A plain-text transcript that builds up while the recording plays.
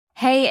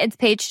Hey, it's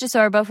Paige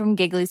DeSorbo from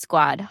Giggly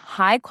Squad.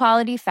 High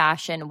quality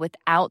fashion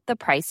without the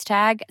price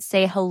tag.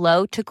 Say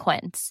hello to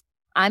Quince.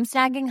 I'm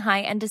snagging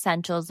high-end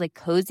essentials like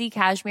cozy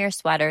cashmere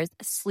sweaters,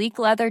 sleek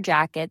leather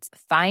jackets,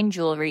 fine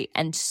jewelry,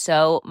 and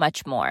so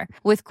much more.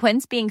 With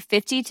Quince being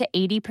 50 to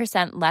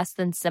 80% less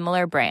than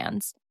similar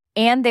brands.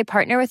 And they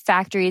partner with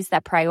factories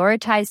that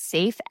prioritize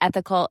safe,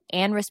 ethical,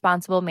 and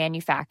responsible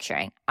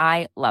manufacturing.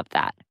 I love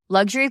that.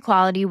 Luxury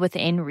quality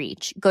within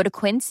reach. Go to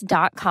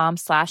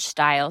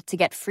quince.com/style to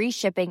get free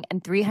shipping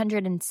and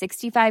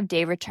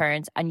 365-day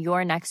returns on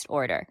your next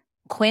order.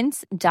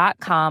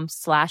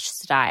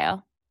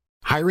 Quince.com/style.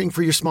 Hiring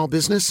for your small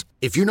business?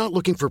 If you're not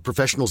looking for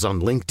professionals on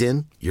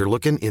LinkedIn, you're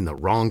looking in the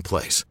wrong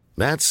place.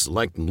 That's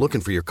like looking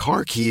for your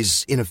car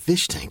keys in a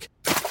fish tank.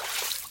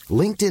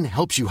 LinkedIn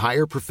helps you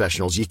hire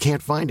professionals you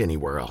can't find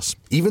anywhere else,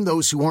 even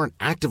those who aren't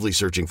actively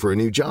searching for a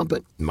new job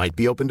but might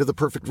be open to the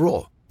perfect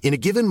role. In a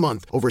given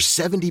month, over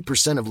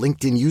 70% of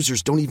LinkedIn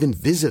users don't even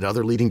visit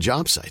other leading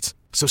job sites.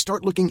 So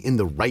start looking in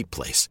the right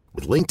place.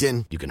 With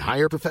LinkedIn, you can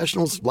hire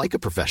professionals like a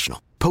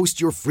professional. Post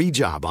your free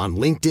job on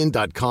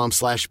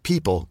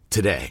linkedin.com/people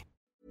today.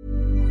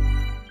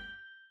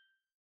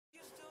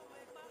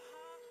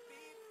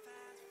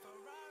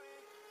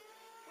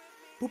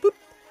 Boop, boop.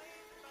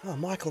 Oh,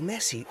 Michael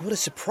Masi, what a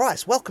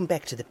surprise. Welcome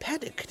back to the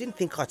paddock. Didn't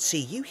think I'd see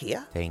you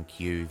here. Thank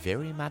you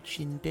very much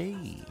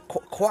indeed.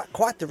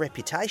 Quite the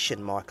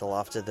reputation, Michael,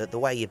 after the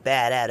way you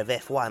bowed out of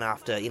F1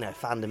 after,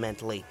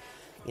 fundamentally,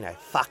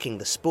 fucking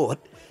the sport.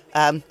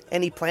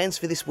 Any plans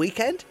for this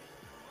weekend?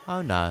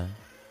 Oh no,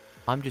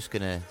 I'm just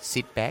going to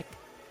sit back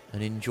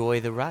and enjoy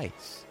the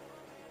race,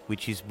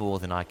 which is more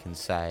than I can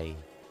say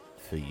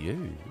for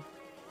you.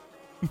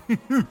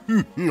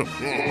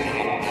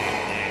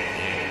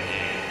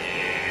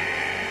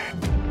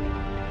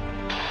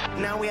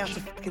 Now we have to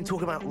fucking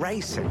talk about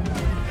racing.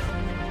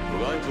 We're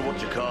going to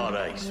watch a car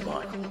race,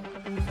 Michael.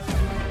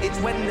 It's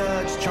when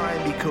nerds try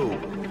and be cool.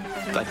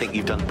 I think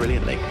you've done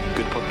brilliantly.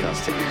 Good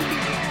podcasting.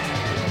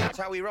 That's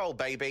how we roll,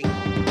 baby.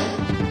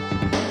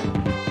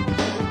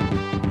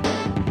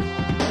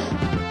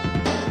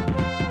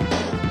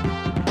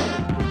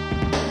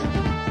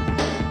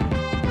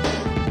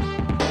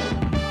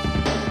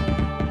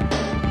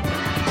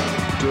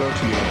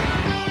 Dirty Air.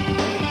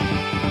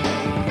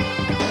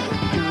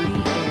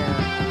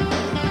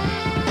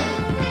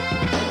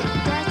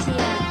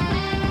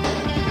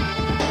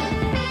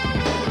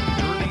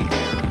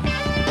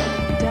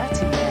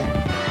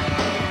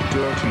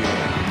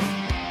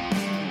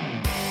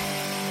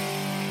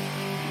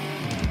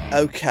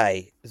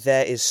 Okay,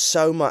 there is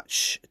so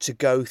much to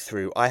go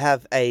through. I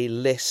have a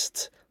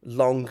list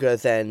longer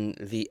than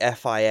the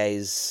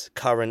FIA's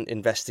current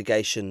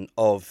investigation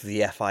of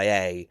the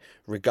FIA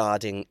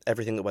regarding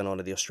everything that went on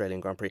at the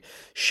Australian Grand Prix.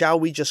 Shall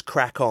we just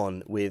crack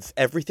on with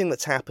everything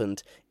that's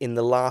happened in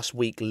the last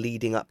week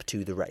leading up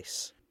to the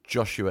race?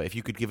 Joshua, if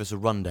you could give us a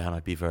rundown,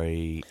 I'd be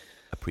very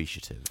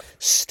appreciative.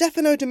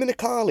 Stefano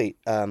Domenicali,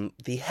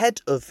 the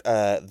head of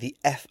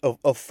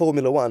of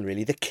Formula One,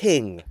 really, the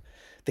king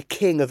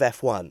of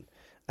F1.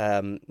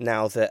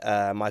 Now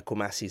that Michael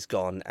Masi's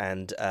gone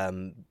and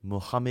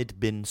Mohammed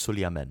bin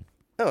Sulayman.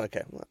 Oh,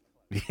 okay.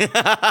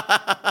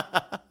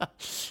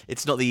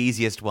 It's not the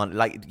easiest one.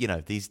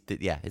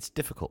 It's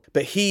difficult.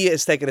 But he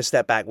has taken a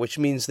step back, which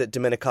means that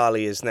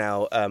Domenicali is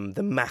now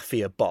the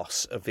mafia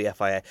boss of the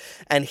FIA.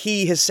 And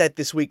he has said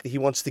this week that he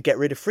wants to get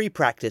rid of free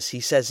practice. He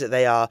says that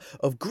they are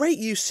of great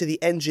use to the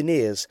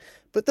engineers,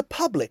 but the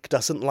public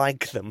doesn't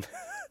like them.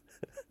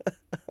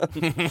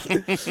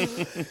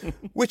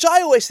 Which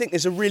I always think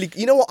is a really...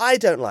 You know what I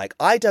don't like?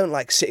 I don't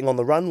like sitting on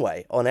the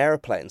runway on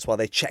aeroplanes while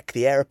they check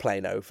the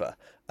aeroplane over.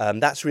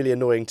 That's really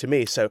annoying to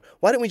me. So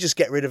why don't we just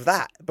get rid of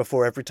that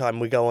before every time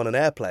we go on an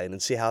airplane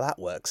and see how that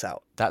works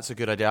out? That's a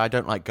good idea. I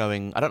don't like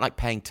paying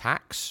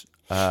tax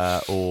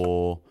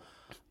or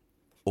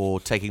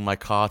taking my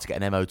car to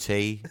get an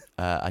MOT.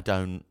 I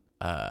don't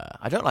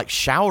like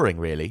showering,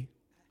 really.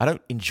 I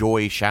don't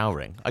enjoy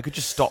showering. I could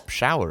just stop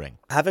showering.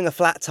 Having a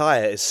flat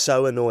tyre is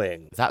so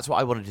annoying. That's what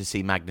I wanted to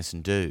see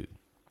Magnussen do.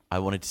 I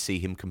wanted to see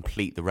him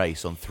complete the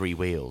race on 3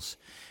 wheels.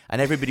 And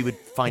everybody would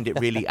find it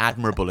really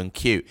admirable and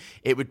cute.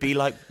 It would be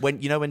like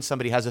when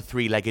somebody has a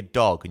 3-legged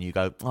dog and you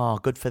go, oh,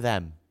 good for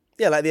them.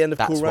 Yeah, like the end of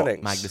That's Cool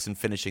Runnings. That's what Magnussen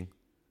finishing.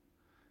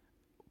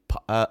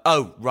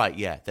 Oh, right,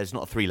 yeah. There's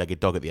not a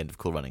 3-legged dog at the end of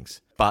Cool Runnings.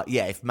 But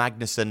yeah, if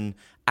Magnussen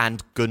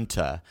and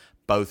Gunter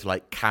both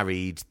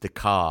carried the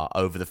car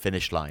over the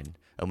finish line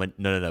and went,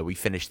 no, we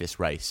finished this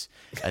race.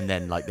 And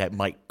then that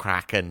Mike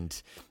Crack and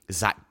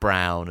Zach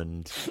Brown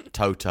and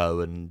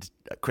Toto and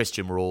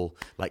Christian were all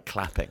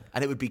clapping.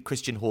 And it would be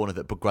Christian Horner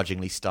that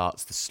begrudgingly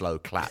starts the slow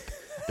clap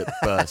that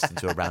bursts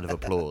into a round of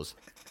applause.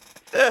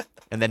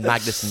 And then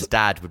Magnussen's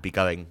dad would be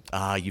going,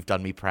 you've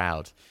done me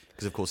proud.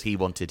 Because, of course, he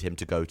wanted him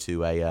to go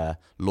to a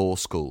law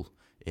school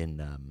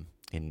in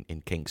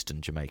Kingston,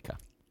 Jamaica.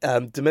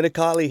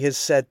 Domenicali has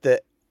said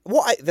that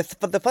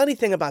the funny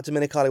thing about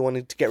Domenicali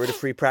wanting to get rid of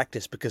free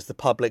practice because the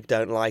public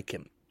don't like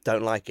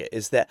it,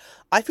 is that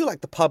I feel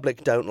like the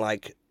public don't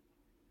like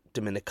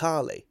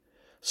Domenicali.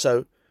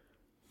 So,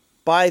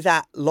 by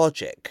that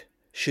logic,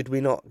 should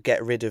we not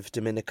get rid of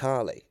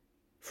Dominicali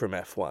from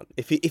F1?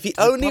 If he Does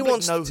only the public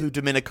wants know who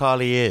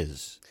Dominicali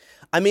is?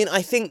 I mean,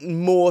 I think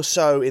more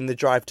so in the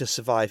Drive to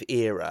Survive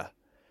era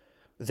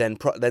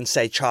than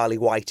say Charlie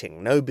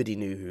Whiting. Nobody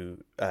knew who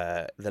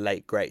the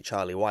late great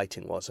Charlie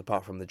Whiting was,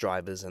 apart from the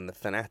drivers and the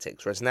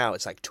fanatics. Whereas now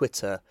it's like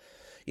Twitter,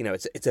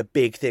 it's a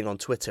big thing on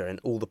Twitter,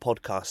 and all the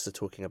podcasts are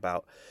talking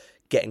about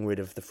getting rid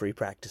of the free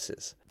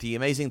practices. The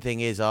amazing thing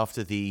is,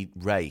 after the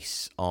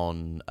race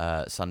on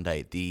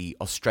Sunday, the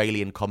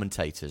Australian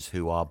commentators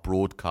who are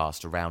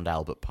broadcast around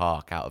Albert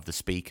Park out of the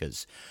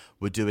speakers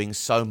were doing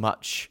so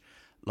much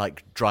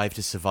like Drive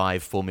to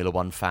Survive Formula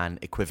One fan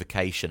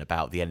equivocation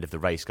about the end of the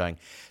race, going,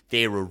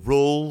 there are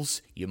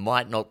rules, you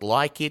might not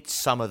like it,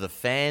 some of the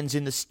fans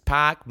in the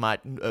park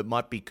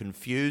might be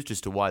confused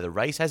as to why the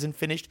race hasn't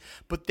finished,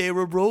 but there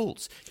are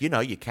rules. You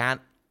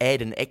can't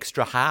add an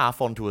extra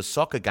half onto a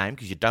soccer game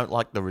because you don't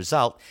like the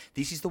result.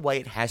 This is the way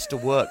it has to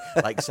work.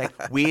 Like, say,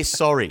 we're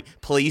sorry,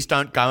 please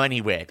don't go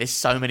anywhere. There's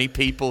so many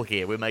people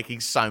here, we're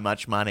making so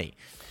much money.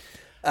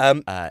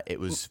 It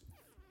was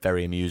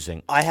very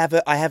amusing. I have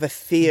a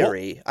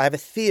theory. What? I have a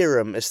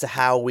theorem as to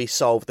how we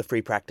solve the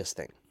free practice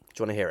thing.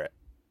 Do you want to hear it?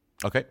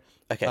 Okay.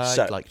 Okay.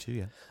 I'd like to,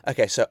 yeah.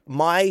 Okay, so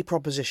my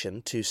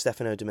proposition to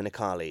Stefano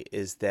Dominicali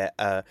is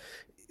that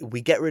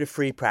we get rid of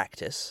free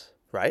practice,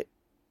 right?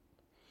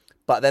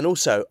 But then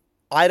also,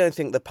 I don't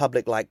think the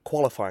public like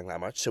qualifying that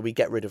much, so we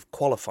get rid of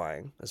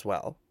qualifying as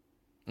well,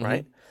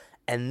 right?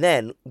 And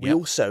then we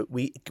also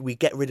we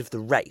get rid of the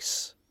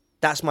race.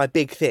 That's my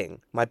big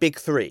thing. My big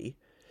three.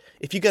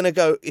 If you're gonna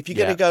go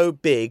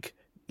big,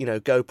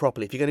 go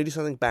properly. If you're gonna do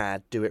something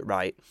bad, do it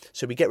right.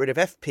 So we get rid of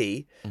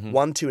FP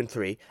 1, 2, and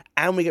 3,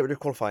 and we get rid of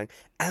qualifying,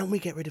 and we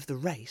get rid of the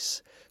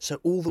race. So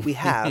all that we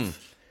have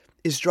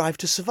is Drive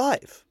to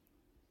Survive.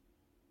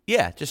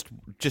 Yeah, just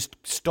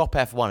stop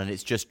F1 and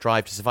it's just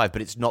Drive to Survive,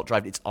 but it's not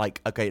Drive. It's like,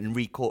 okay, and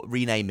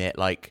rename it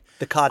like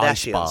the Kardashians.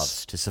 Ice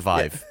Baths to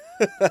Survive.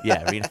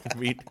 Yeah,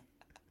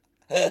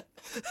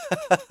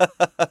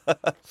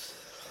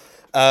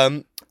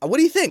 what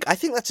do you think? I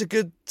think that's a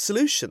good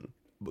solution.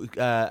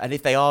 And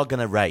if they are going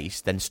to race,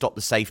 then stop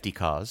the safety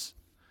cars.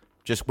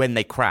 Just when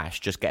they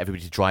crash, just get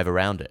everybody to drive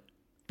around it.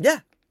 Yeah,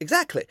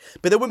 exactly.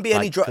 But there wouldn't be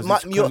any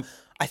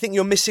I think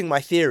you're missing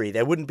my theory.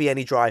 There wouldn't be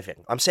any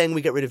driving. I'm saying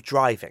we get rid of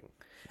driving.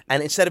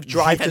 And instead of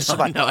Drive to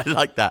Survive... No, I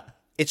like that.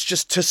 It's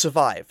just To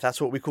Survive.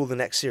 That's what we call the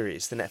next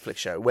series, the Netflix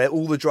show, where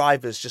all the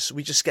drivers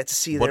we just get to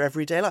see their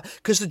everyday life.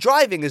 Because the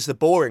driving is the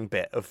boring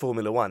bit of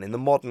Formula One in the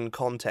modern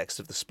context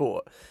of the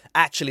sport.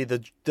 Actually,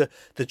 the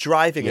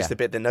driving is the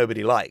bit that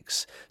nobody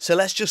likes. So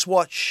let's just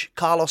watch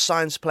Carlos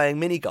Sainz playing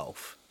mini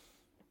golf.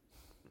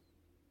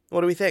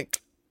 What do we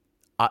think?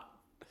 What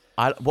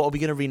are we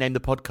going to rename the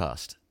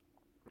podcast?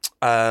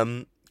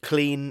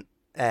 Clean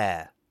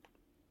Air.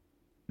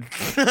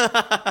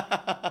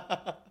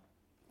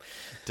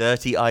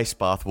 Dirty ice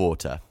bath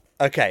water.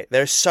 Okay,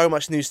 there is so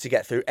much news to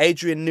get through.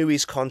 Adrian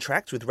Newey's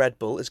contract with Red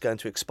Bull is going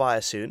to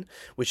expire soon,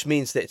 which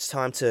means that it's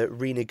time to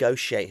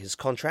renegotiate his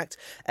contract.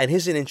 And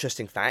here's an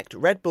interesting fact.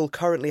 Red Bull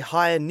currently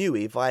hire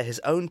Newey via his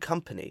own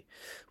company,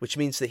 which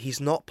means that he's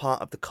not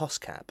part of the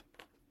cost cap.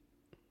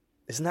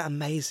 Isn't that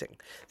amazing?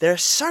 There are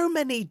so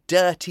many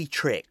dirty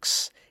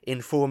tricks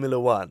in Formula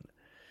One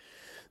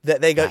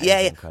that they go,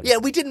 yeah,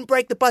 we didn't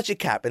break the budget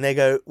cap. And they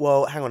go,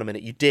 well, hang on a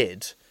minute, you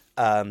did.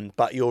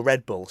 But you're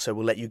Red Bull, so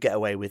we'll let you get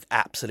away with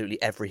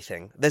absolutely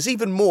everything. There's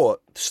even more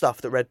stuff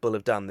that Red Bull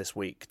have done this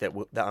week that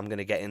I'm going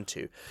to get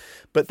into.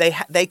 But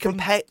they can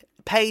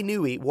pay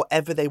Newey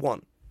whatever they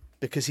want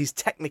because he's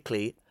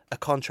technically a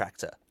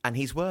contractor. And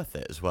he's worth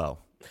it as well.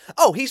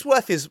 Oh, he's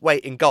worth his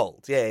weight in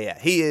gold. Yeah.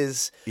 He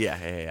is.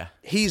 Yeah.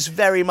 He's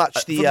very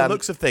much the... From the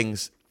looks of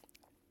things,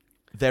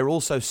 they're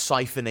also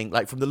siphoning...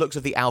 Like, from the looks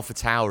of the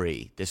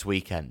AlphaTauri this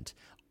weekend,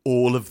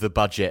 all of the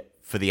budget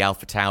for the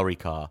AlphaTauri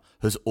car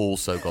has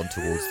also gone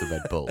towards the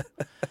Red Bull.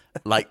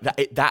 Like,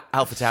 that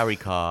AlphaTauri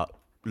car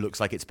looks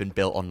like it's been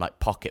built on, like,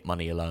 pocket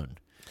money alone.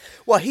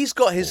 Well, he's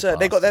got his...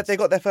 they got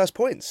their first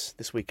points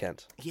this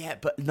weekend. Yeah,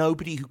 but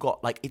nobody who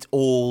got... Like, it's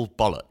all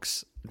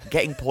bollocks.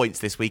 Getting points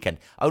this weekend.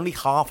 Only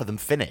half of them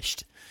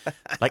finished.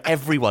 Like,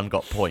 everyone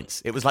got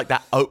points. It was like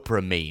that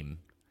Oprah meme.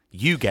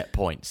 You get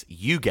points.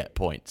 You get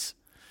points.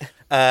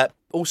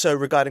 Also,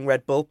 regarding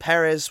Red Bull,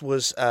 Perez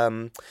was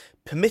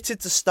permitted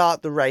to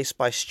start the race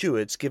by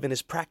stewards given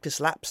his practice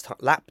lap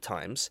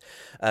times.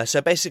 So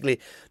basically,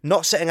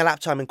 not setting a lap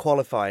time in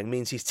qualifying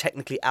means he's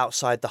technically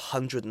outside the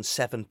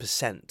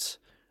 107%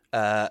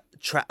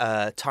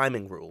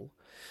 timing rule.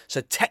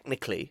 So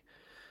technically,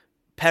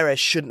 Perez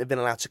shouldn't have been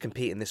allowed to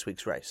compete in this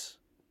week's race.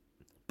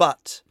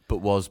 But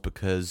was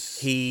because...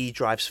 he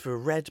drives for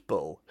Red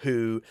Bull,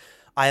 who...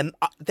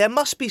 there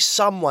must be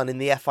someone in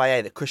the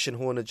FIA that Christian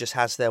Horner just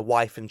has their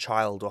wife and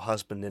child or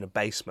husband in a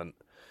basement,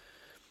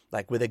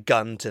 like with a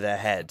gun to their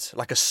head,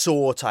 like a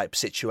Saw type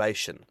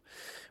situation,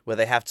 where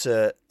they have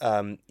to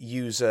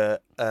use a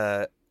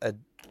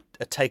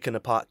taken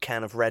apart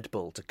can of Red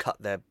Bull to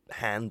cut their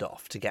hand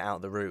off to get out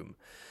of the room.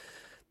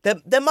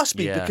 There must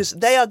be, because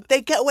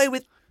they get away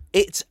with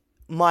it.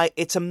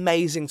 It's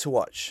amazing to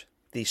watch.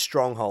 the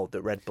stronghold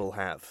that Red Bull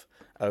have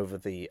over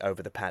the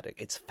paddock.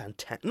 It's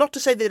fantastic. Not to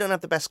say they don't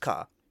have the best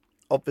car.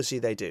 Obviously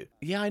they do.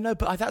 Yeah, I know,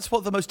 but that's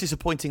what the most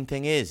disappointing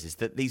thing is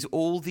that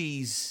all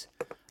these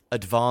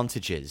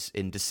advantages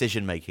in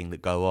decision making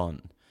that go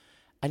on,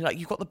 and like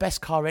you've got the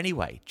best car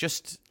anyway.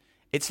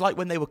 It's like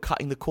when they were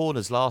cutting the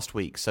corners last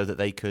week so that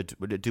they could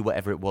do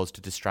whatever it was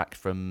to distract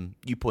from.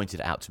 You pointed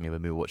it out to me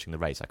when we were watching the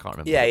race. I can't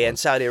remember. Yeah, in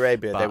Saudi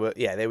Arabia,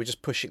 they were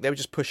just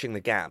pushing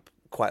the gap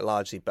quite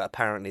largely, but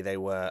apparently they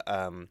were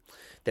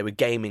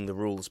gaming the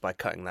rules by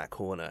cutting that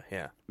corner.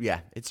 Yeah.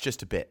 Yeah, it's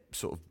just a bit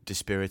sort of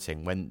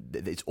dispiriting when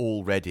it's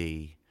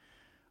already.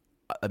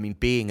 I mean,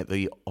 being at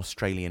the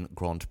Australian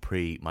Grand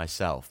Prix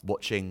myself,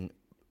 watching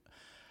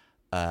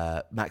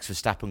Max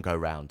Verstappen go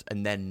round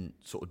and then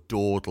sort of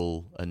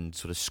dawdle and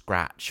sort of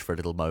scratch for a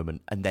little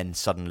moment, and then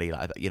suddenly,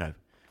 like, you know,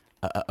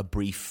 a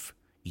brief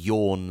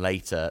yawn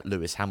later,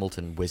 Lewis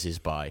Hamilton whizzes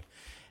by.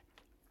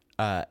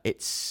 I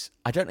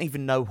don't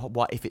even know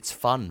if it's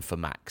fun for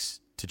Max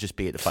to just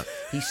be at the front.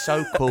 He's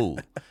so cool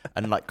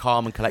and like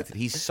calm and collected.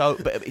 He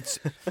sort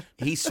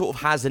of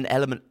has an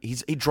element. He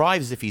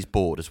drives as if he's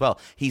bored as well.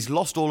 He's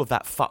lost all of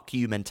that fuck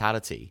you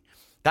mentality.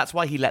 That's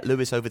why he let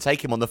Lewis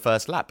overtake him on the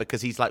first lap,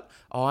 because he's like,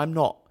 I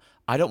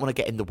don't want to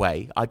get in the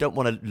way. I don't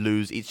want to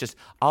lose. It's just,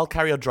 I'll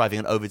carry on driving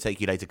and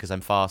overtake you later because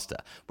I'm faster.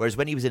 Whereas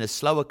when he was in a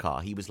slower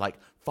car, he was like,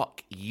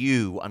 fuck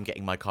you, I'm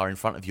getting my car in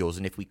front of yours,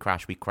 and if we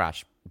crash, we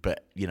crash.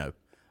 But, you know,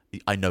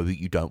 I know that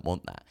you don't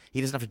want that. He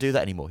doesn't have to do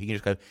that anymore. He can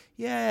just go,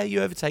 yeah,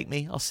 you overtake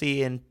me. I'll see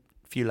you in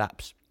a few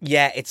laps.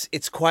 Yeah, it's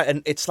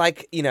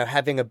like, you know,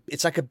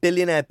 it's like a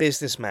billionaire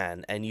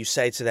businessman, and you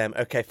say to them,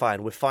 okay,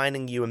 fine, we're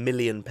fining you £1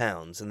 million,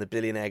 and the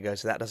billionaire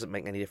goes, that doesn't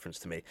make any difference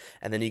to me.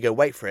 And then you go,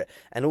 wait for it.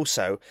 And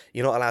also,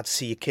 you're not allowed to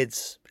see your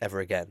kids ever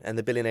again. And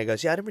the billionaire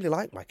goes, yeah, I don't really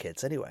like my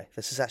kids anyway.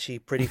 This is actually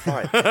pretty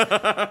fine.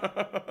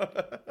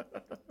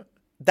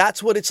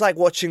 That's what it's like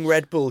watching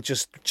Red Bull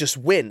just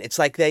win. It's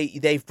like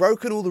they've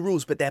broken all the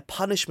rules, but their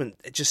punishment,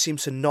 it just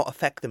seems to not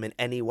affect them in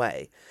any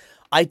way.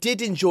 I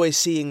did enjoy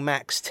seeing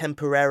Max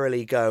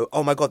temporarily go,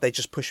 oh my God,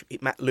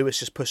 Lewis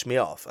just pushed me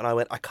off. And I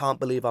went, I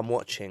can't believe I'm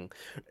watching.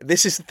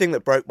 This is the thing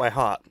that broke my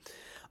heart.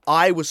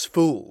 I was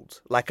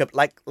fooled. Like the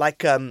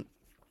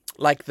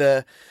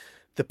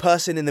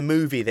person in the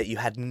movie that you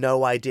had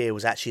no idea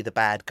was actually the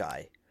bad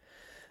guy.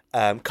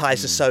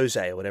 Kaiser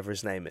Soze, or whatever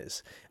his name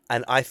is.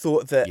 And I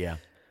thought,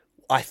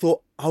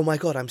 oh my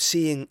God, I'm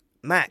seeing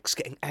Max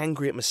getting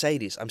angry at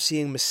Mercedes. I'm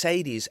seeing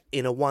Mercedes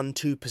in a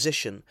 1-2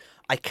 position.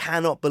 I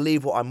cannot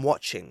believe what I'm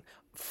watching.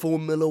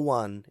 Formula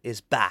One is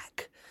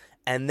back.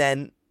 And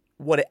then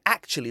what it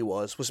actually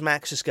was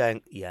Max just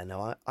going, yeah,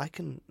 no, I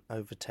can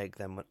overtake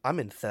them. I'm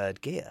in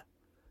third gear.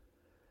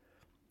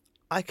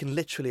 I can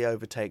literally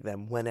overtake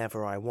them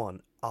whenever I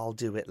want. I'll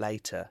do it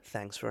later.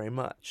 Thanks very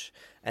much.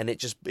 And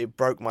it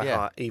broke my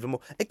heart even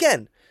more.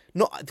 Again,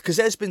 not because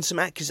there's been some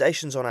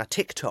accusations on our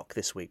TikTok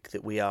this week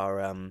that we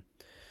are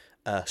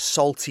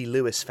salty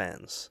Lewis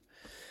fans,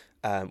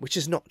 which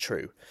is not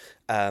true.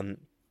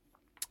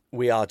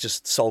 We are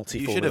just salty.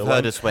 You should have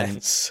heard us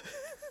fans.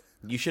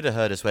 You should have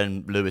heard us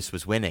when Lewis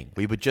was winning.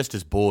 We were just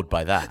as bored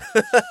by that.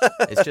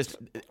 It's just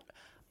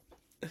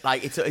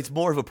like it's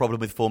more of a problem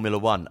with Formula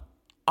One.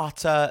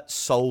 Utter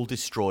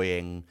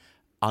soul-destroying,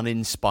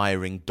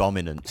 uninspiring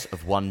dominance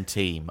of one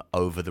team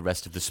over the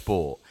rest of the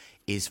sport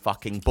is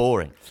fucking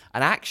boring.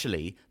 And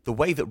actually, the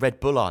way that Red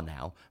Bull are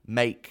now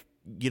make,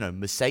 you know,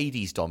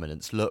 Mercedes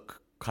dominance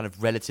look kind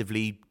of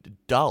relatively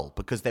dull,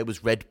 because there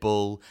was Red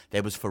Bull,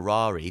 there was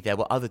Ferrari, there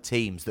were other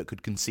teams that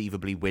could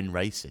conceivably win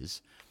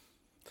races.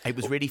 It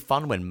was really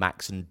fun when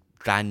Max and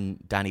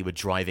Danny were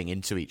driving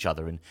into each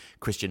other, and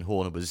Christian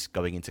Horner was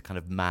going into kind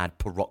of mad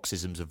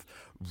paroxysms of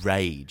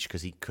rage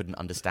because he couldn't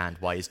understand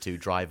why his two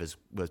drivers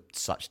were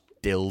such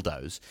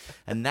dildos.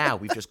 And now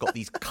we've just got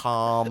these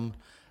calm,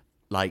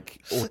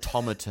 like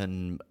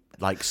automaton,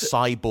 like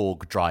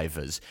cyborg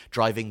drivers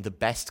driving the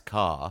best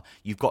car.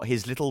 You've got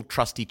his little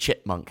trusty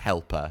chipmunk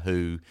helper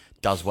who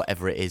does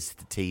whatever it is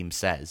the team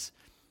says,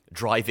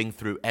 driving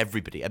through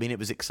everybody. I mean, it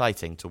was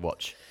exciting to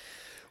watch.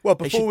 Well,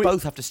 they should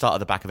both have to start at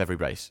the back of every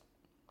race.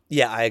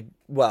 Yeah,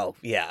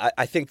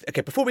 I think, okay,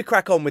 before we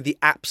crack on with the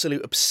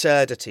absolute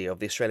absurdity of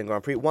the Australian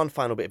Grand Prix, one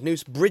final bit of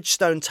news.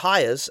 Bridgestone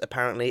tyres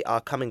apparently are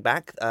coming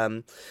back.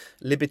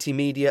 Liberty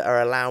Media are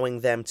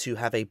allowing them to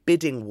have a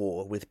bidding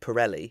war with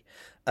Pirelli.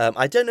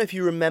 I don't know if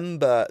you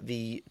remember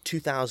the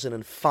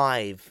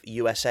 2005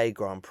 USA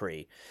Grand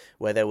Prix,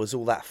 where there was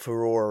all that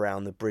furore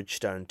around the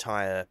Bridgestone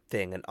tyre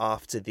thing, and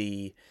after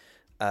the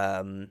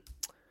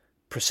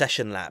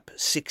procession lap,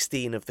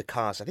 16 of the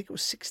cars, I think it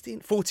was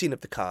 14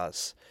 of the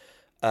cars,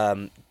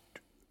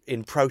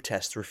 in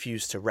protest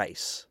refused to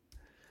race.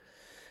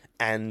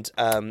 And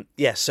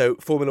so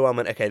Formula One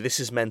went, okay, this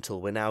is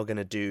mental. We're now going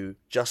to do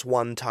just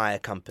one tyre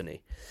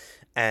company.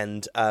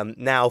 And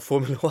now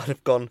Formula One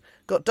have done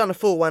a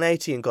full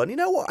 180 and gone, you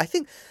know what, I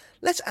think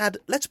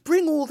let's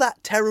bring all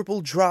that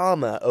terrible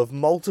drama of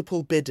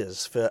multiple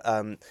bidders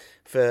for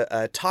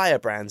tyre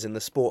brands in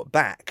the sport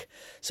back.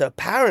 So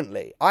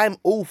apparently, I'm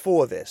all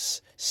for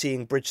this,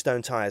 seeing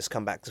Bridgestone tyres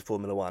come back to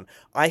Formula One.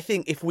 I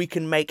think if we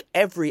can make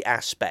every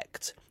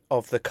aspect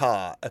of the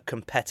car a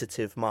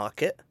competitive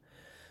market,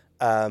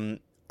 I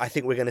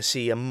think we're going to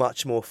see a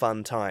much more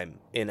fun time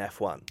in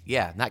F1.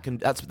 Yeah,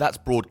 that's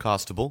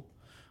broadcastable.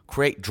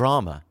 Create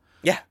drama.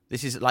 Yeah.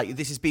 This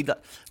has been,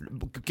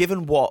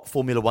 given what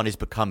Formula One is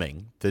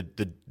becoming, the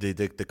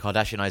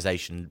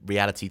Kardashianization,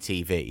 reality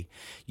TV.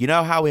 You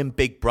know how in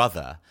Big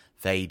Brother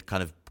they'd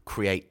kind of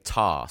create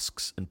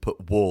tasks and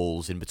put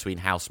walls in between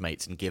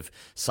housemates and give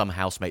some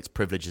housemates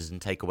privileges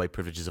and take away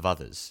privileges of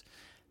others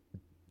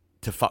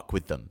to fuck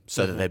with them,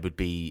 so that there would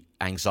be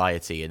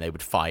anxiety and they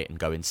would fight and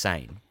go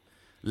insane.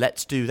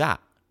 Let's do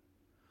that.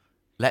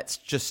 Let's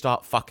just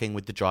start fucking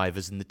with the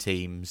drivers and the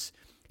teams,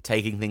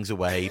 taking things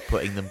away,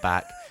 putting them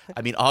back.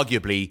 I mean,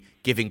 arguably,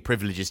 giving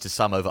privileges to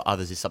some over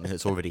others is something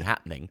that's already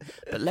happening.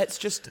 But let's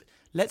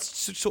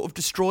sort of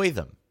destroy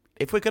them.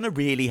 If we're going to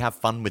really have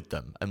fun with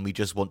them, and we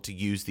just want to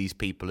use these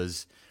people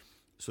as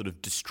sort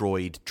of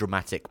destroyed,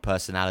 dramatic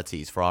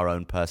personalities for our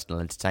own personal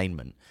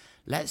entertainment,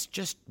 let's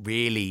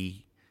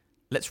really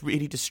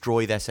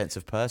destroy their sense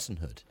of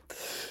personhood.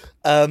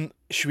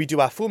 Should we do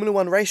our Formula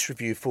One race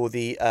review for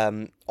the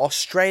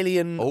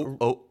Australian...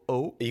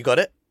 Oh. You got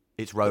it?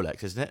 It's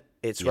Rolex, isn't it?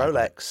 It's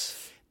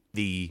Rolex.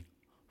 The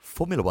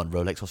Formula One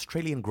Rolex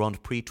Australian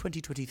Grand Prix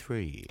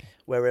 2023.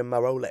 Wearing my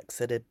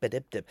Rolex.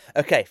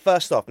 Okay,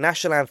 first off,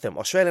 National Anthem.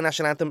 Australian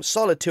National Anthem,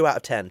 solid 2 out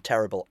of 10.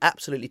 Terrible.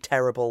 Absolutely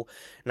terrible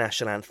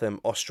National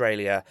Anthem,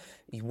 Australia.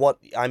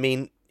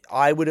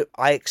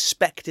 I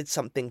expected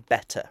something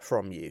better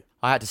from you.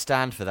 I had to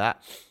stand for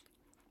that.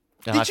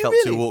 And Did I you felt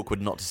really? too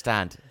awkward not to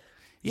stand.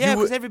 Yeah,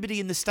 because everybody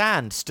in the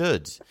stand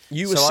stood.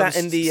 You were So I sat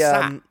was in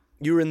the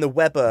you were in the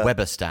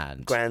Weber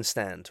stand.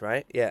 grandstand,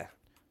 right? Yeah.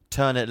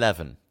 Turn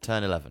 11.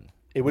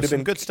 It would have some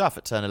been good stuff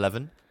at turn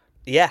 11.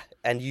 Yeah,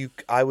 and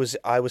I was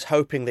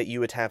hoping that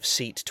you would have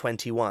seat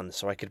 21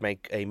 so I could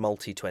make a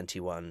multi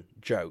 21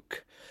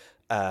 joke.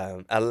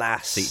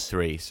 Alas. Seat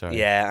 3, sorry.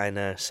 Yeah, I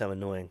know, so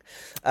annoying.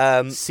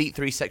 Seat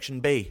 3,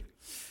 section B.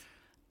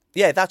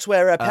 Yeah, that's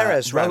where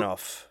Perez ran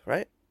off,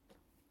 right?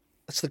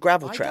 That's the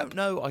gravel trap. I don't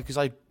know, because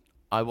I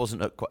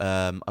wasn't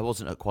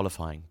at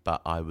qualifying,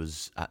 but I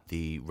was at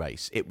the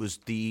race. It was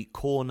the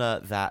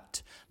corner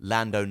that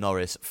Lando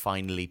Norris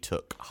finally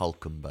took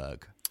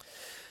Hulkenberg,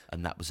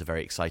 and that was a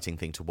very exciting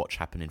thing to watch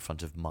happen in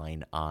front of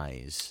mine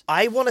eyes.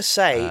 I want to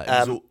say,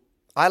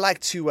 I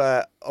like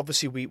to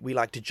obviously we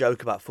like to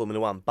joke about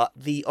Formula One, but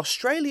the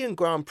Australian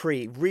Grand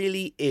Prix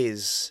really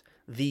is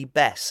the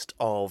best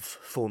of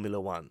Formula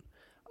One.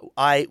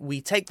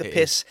 We take the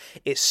piss.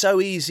 It's so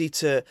easy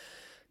to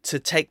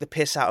take the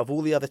piss out of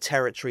all the other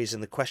territories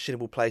and the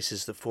questionable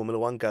places that Formula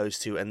One goes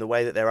to, and the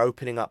way that they're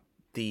opening up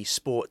the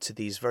sport to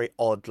these very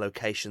odd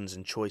locations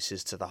and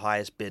choices to the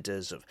highest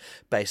bidders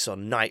based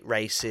on night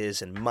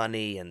races and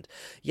money and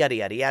yada,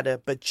 yada,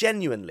 yada. But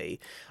genuinely,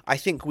 I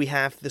think we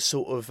have the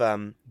sort of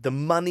the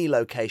money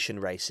location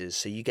races.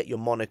 So you get your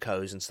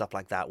Monacos and stuff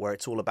like that, where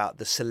it's all about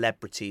the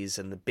celebrities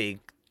and the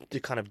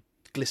kind of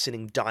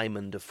glistening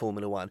diamond of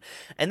Formula One.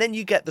 And then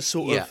you get the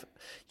sort of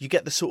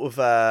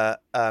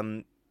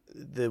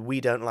the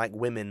we don't like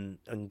women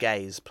and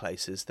gays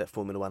places that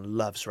Formula One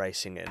loves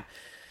racing in.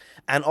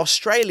 And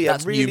Australia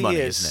that's really new money,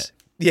 is, isn't it?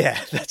 Yeah,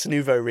 that's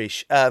nouveau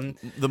riche. The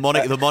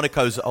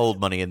Monaco's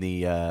old money, and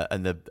the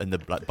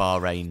like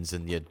Bahrain's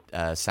and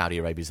the Saudi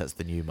Arabia's, that's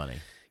the new money.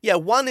 Yeah,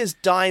 one is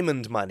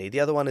diamond money, the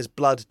other one is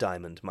blood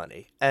diamond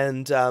money.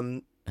 And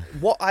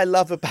what I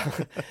love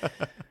about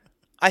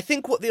I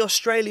think what the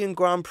Australian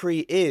Grand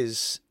Prix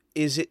is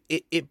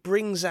it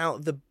brings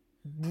out the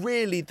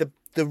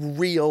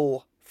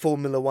real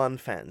Formula One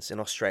fans in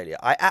Australia.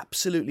 I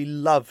absolutely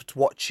loved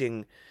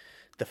watching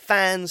the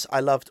fans. I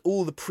loved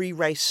all the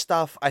pre-race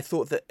stuff. I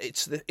thought that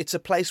it's a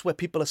place where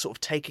people are sort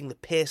of taking the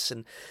piss,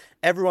 and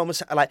everyone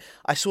was like,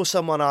 I saw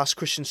someone ask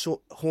Christian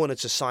Horner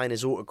to sign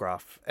his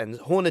autograph, and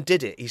Horner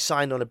did it. He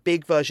signed on a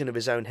big version of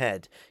his own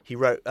head. He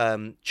wrote,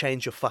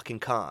 "Change your fucking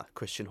car,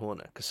 Christian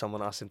Horner," because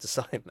someone asked him to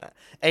sign that,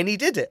 and he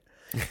did it.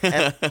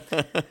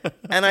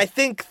 And I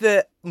think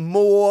that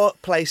more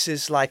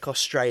places like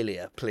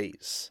Australia,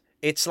 please.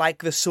 It's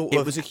like the sort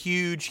of... It was a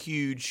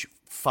huge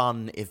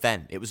fun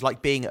event. It was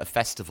like being at a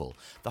festival.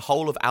 The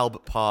whole of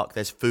Albert Park,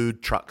 there's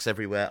food trucks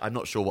everywhere. I'm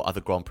not sure what other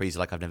Grand Prix are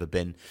like. I've never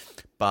been.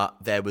 But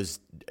there was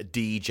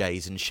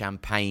DJs and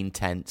champagne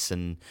tents.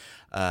 And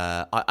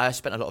I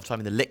spent a lot of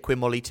time in the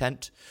Liquimolly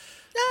tent.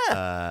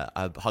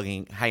 Yeah.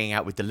 Hanging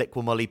out with the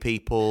Liquimolly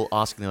people,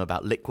 asking them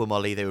about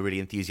Liquimolly. They were really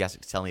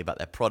enthusiastic to tell me about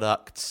their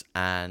products.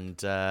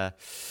 And a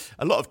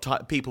lot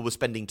of people were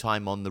spending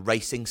time on the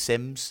racing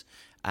sims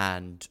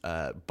and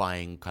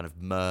buying kind of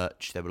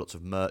merch. There were lots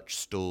of merch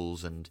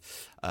stalls and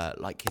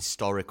like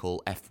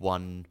historical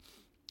F1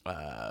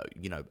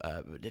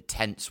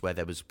 tents where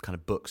there was kind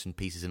of books and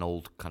pieces and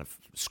old kind of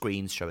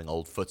screens showing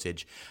old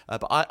footage.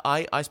 But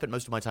I spent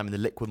most of my time in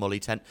the Liqui Moly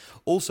tent.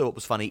 Also, what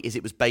was funny is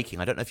it was baking.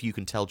 I don't know if you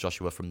can tell,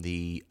 Joshua, from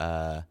the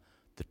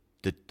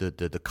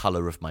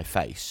colour of my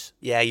face.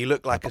 Yeah, you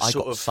look like I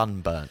got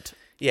sunburnt.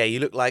 Yeah, you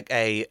look like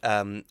a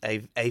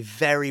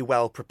very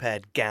well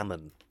prepared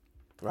gammon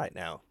right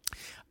now.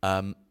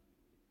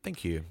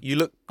 Thank you. You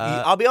look.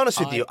 I'll be honest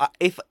with you.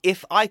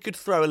 If I could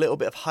throw a little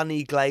bit of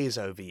honey glaze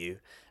over you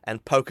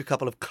and poke a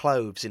couple of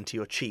cloves into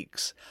your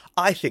cheeks,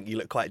 I think you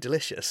look quite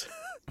delicious.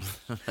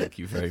 Thank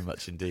you very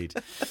much indeed.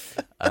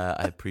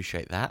 I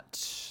appreciate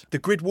that. The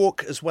grid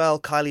walk as well,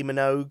 Kylie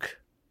Minogue.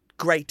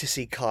 Great to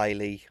see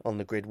Kylie on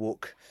the grid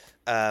walk.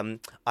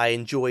 I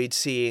enjoyed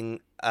seeing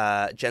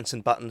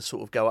Jensen Button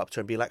sort of go up to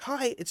her and be like,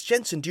 "Hi, it's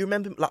Jensen. Do you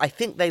remember?" Like, I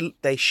think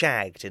they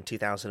shagged in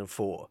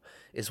 2004.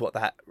 Is what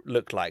that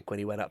looked like when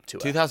he went up to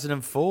her.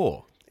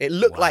 2004. It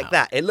looked like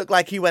that. It looked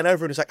like he went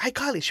over and was like, "Hey,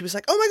 Kylie." She was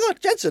like, "Oh my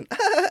God, Jensen!"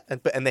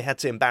 and they had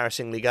to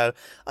embarrassingly go,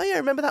 "Oh yeah,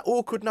 remember that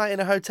awkward night in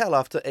a hotel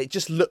after?" It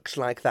just looked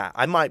like that.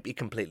 I might be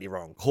completely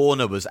wrong.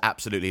 Horner was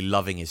absolutely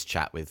loving his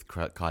chat with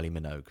Kylie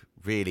Minogue.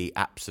 Really,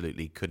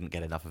 absolutely couldn't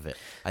get enough of it.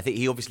 I think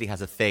he obviously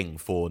has a thing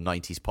for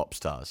 90s pop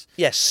stars.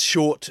 Yes,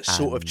 short,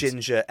 sort of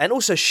ginger. And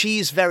also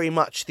she's very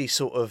much the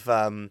sort of...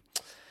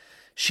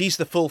 she's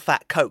the full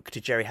fat Coke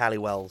to Jerry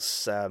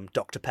Halliwell's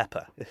Dr.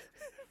 Pepper.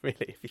 Really,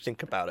 if you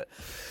think about it.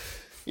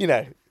 You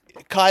know,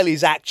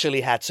 Kylie's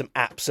actually had some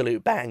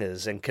absolute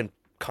bangers and can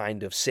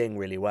kind of sing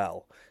really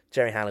well.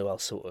 Jerry Halliwell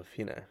sort of,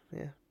 yeah.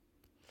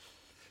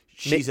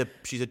 She's a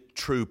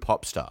true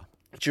pop star.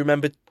 Do you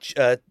remember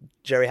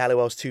Jerry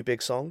Halliwell's two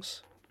big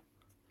songs?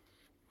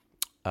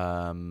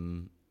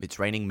 It's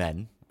Raining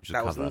Men, which is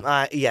a cover.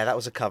 That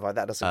was a cover.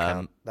 That doesn't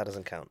count. That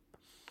doesn't count.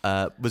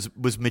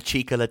 Was Mi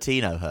Chica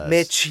Latino hers?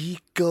 Mi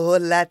Chico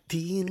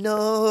Latino.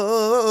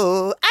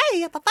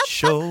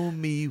 Show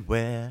me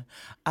where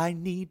I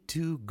need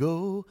to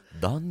go.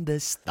 Donde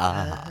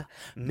está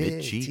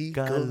Mi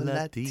Chica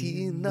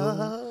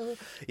Latino?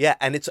 Yeah,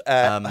 and it's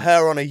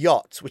her on a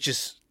yacht, which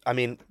is, I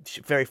mean,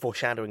 very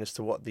foreshadowing as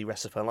to what the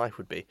rest of her life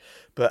would be.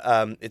 But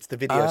it's the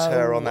video's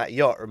her on that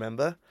yacht,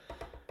 remember?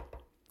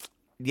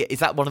 Yeah, is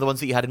that one of the ones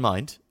that you had in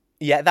mind?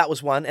 Yeah, that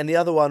was one. And the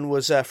other one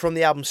was from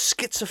the album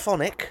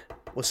Schizophonic,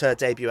 was her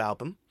debut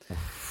album.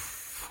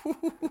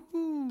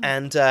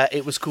 And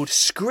it was called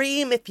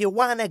Scream If You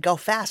Wanna Go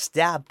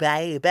Faster,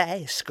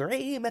 Baby.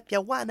 Scream If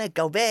You Wanna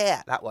Go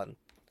There. That one.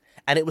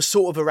 And it was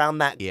sort of around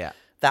that... Yeah.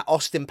 That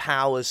Austin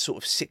Powers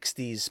sort of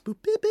 60s boop,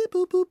 boop,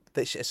 boop, boop,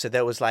 boop. So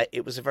there was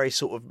it was a very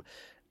sort of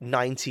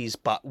 90s,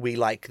 but we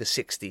like the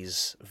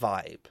 60s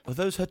vibe. Were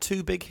those her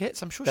two big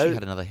hits? I'm sure she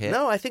had another hit.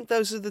 No, I think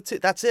those are the two.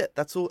 That's it.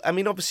 That's all. I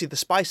mean, obviously the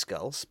Spice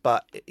Girls,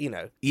 but,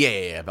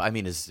 Yeah, but I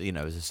mean, as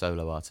a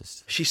solo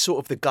artist. She's sort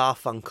of the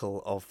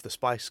Garfunkel of the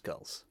Spice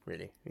Girls,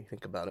 really, when you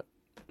think about it.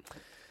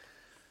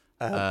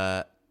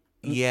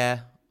 Yeah,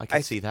 I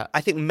can see that. I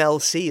think Mel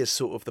C is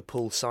sort of the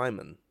Paul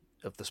Simon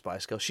of the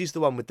Spice Girls. She's the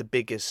one with the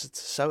biggest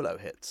solo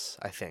hits,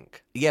 I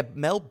think. Yeah,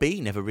 Mel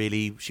B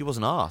she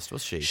wasn't asked,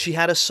 was she? She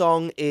had a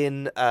song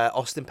in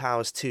Austin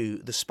Powers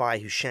 2, The Spy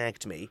Who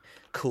Shagged Me,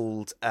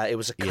 called, it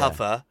was a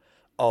cover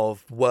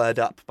of Word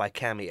Up by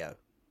Cameo.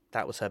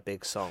 That was her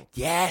big song.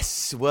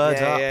 Yes, Word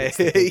Up. Yeah. It's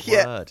the big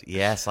word.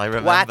 Yes, I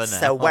remember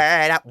What's now. the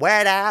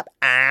word up,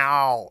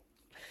 ow.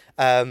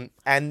 And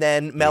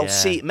then Mel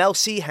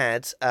C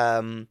had,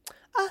 I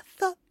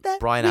thought that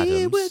Bryan we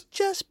Adams. would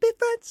just be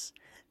friends.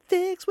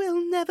 Things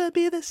will never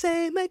be the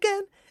same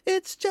again.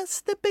 It's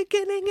just the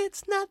beginning,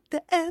 it's not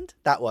the end.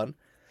 That one.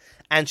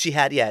 And she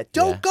had,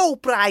 don't go,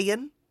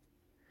 Brian.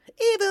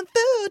 Even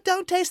food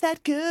don't taste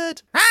that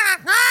good.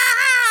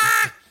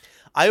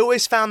 I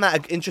always found that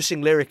an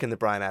interesting lyric in the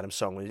Bryan Adams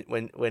song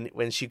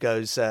when she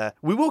goes,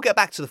 we will get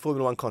back to the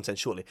Formula One content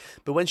shortly,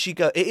 but when she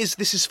goes,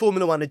 this is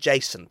Formula One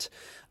adjacent.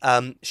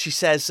 She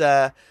says,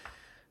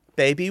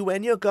 baby,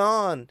 when you're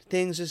gone,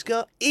 things just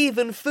go.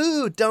 Even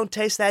food don't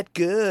taste that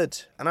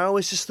good. And I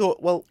always just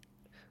thought, well,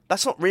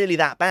 that's not really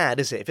that bad,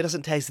 is it? If it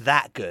doesn't taste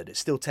that good, it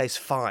still tastes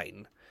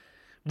fine.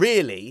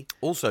 Really?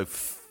 Also,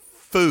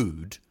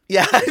 food.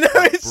 Yeah, I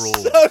know, it's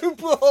so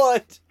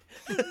broad.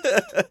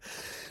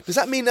 Does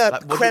that mean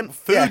creme...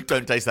 Food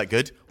don't taste that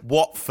good.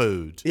 What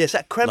food? Yeah, is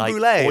that creme like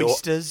brulee?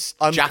 Oysters?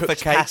 Or Jaffa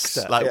cakes?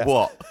 pasta?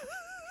 What?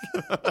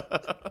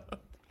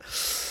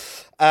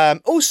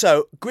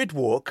 Also, grid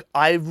walk.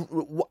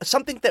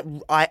 Something that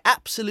I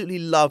absolutely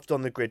loved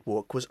on the grid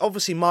walk was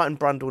obviously Martin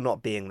Brundle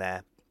not being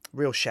there.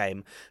 Real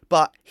shame.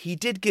 But he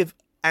did give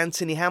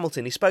Anthony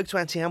Hamilton. He spoke to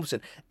Anthony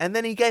Hamilton, and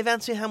then he gave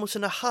Anthony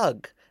Hamilton a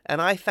hug. And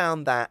I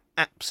found that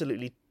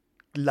absolutely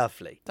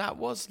lovely. That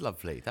was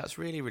lovely. That's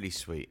really, really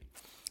sweet.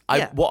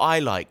 Yeah. What I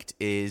liked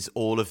is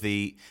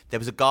there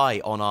was a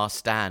guy on our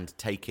stand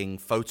taking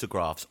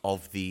photographs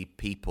of the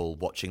people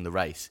watching the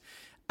race.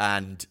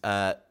 And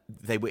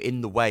they were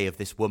in the way of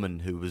this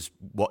woman who was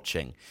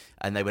watching.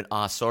 And they went,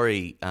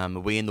 sorry, are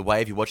we in the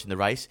way of you watching the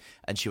race?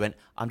 And she went,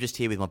 I'm just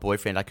here with my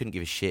boyfriend. I couldn't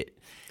give a shit.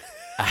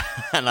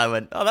 And I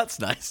went, oh, that's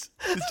nice.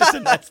 It's just a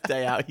nice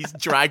day out. He's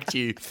dragged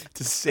you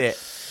to sit.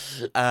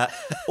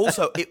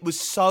 Also, it was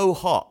so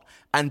hot.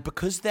 And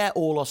because they're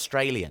all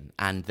Australian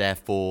and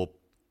therefore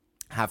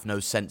have no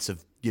sense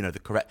of, the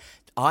correct...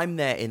 I'm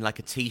there in like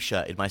a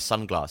T-shirt in my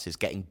sunglasses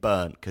getting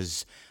burnt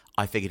because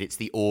I figured it's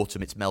the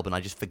autumn, it's Melbourne.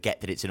 I just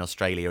forget that it's in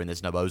Australia and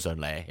there's no ozone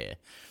layer here.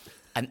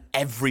 And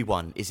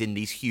everyone is in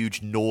these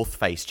huge North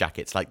Face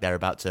jackets like they're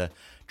about to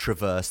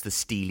traverse the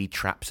steely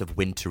traps of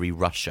wintry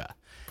Russia.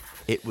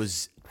 It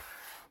was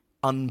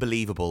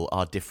unbelievable,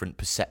 our different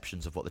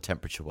perceptions of what the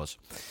temperature was.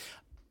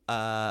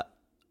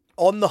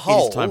 On the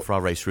whole, it's time for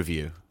our race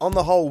review. On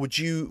the whole, would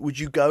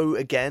you go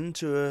again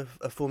to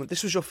a Formula?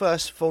 This was your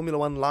first Formula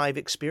One live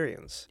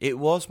experience. It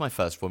was my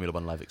first Formula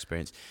One live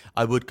experience.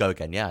 I would go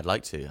again. Yeah, I'd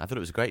like to. I thought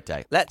it was a great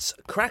day. Let's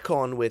crack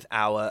on with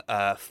our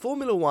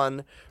Formula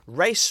One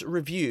race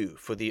review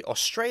for the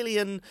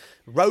Australian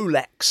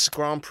Rolex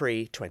Grand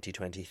Prix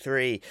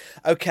 2023.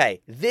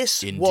 Okay,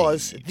 this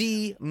was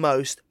the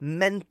most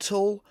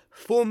mental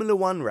Formula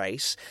One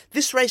race.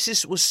 This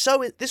race was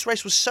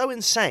so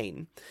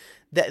insane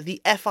that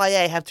the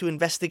FIA have to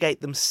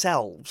investigate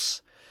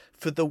themselves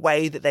for the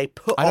way that they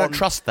put on... I don't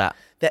trust that.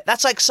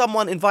 That's like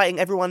someone inviting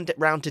everyone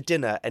round to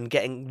dinner and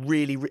getting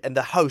and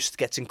the host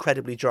gets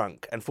incredibly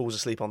drunk and falls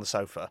asleep on the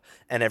sofa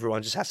and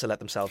everyone just has to let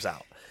themselves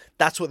out.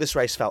 That's what this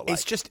race felt like.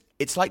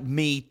 It's like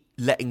me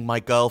letting my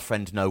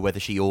girlfriend know whether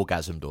she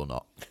orgasmed or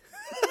not.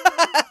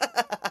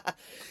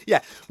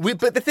 Yeah,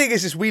 but the thing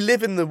is we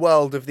live in the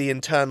world of the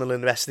internal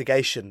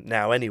investigation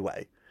now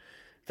anyway.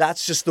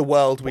 That's just the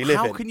world we live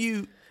in. How can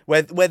you...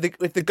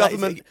 If the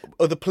government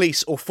or the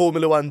police or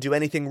Formula One do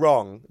anything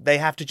wrong, they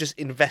have to just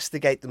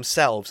investigate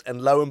themselves.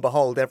 And lo and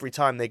behold, every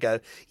time they go,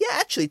 yeah,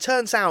 actually,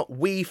 turns out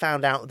we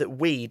found out that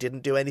we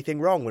didn't do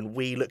anything wrong when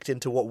we looked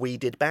into what we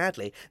did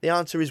badly. The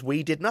answer is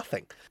we did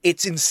nothing.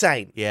 It's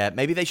insane. Yeah,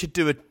 maybe they should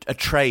do a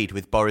trade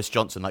with Boris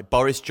Johnson. Like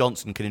Boris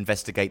Johnson can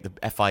investigate the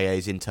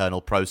FIA's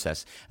internal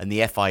process and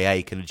the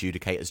FIA can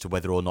adjudicate as to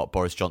whether or not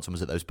Boris Johnson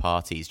was at those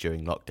parties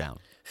during lockdown.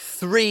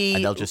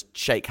 And they'll just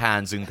shake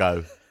hands and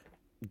go...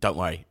 Don't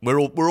worry. We're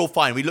all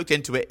fine. We looked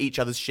into it, each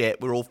other's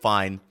shit. We're all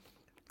fine.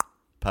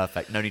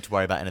 Perfect. No need to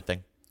worry about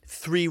anything.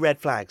 3 red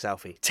flags,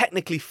 Alfie.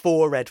 Technically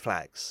 4 red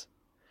flags.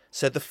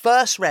 So the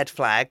first red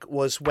flag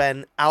was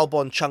when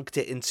Albon chunked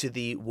it into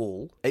the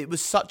wall. It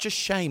was such a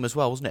shame as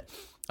well, wasn't it?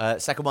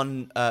 Second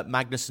one,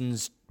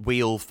 Magnussen's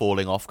wheel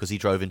falling off because he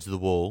drove into the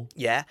wall.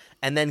 Yeah,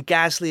 and then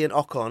Gasly and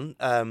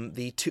Ocon,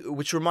 the two,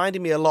 which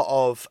reminded me a lot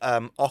of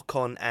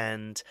Ocon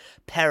and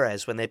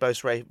Perez when they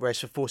both raced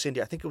for Force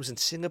India. I think it was in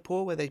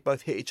Singapore where they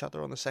both hit each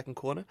other on the second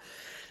corner.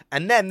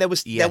 And then there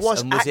was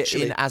was it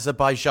in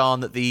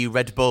Azerbaijan that the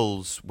Red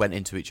Bulls went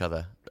into each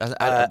other?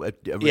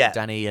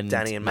 Danny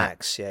and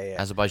Max. Yeah.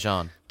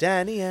 Azerbaijan.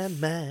 Danny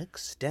and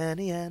Max.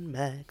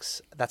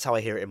 That's how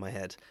I hear it in my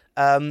head.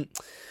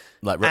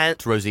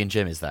 Like Rosie and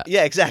Jim, is that?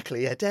 Yeah,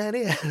 exactly. Yeah,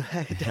 Danny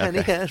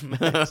and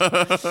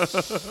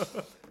Max.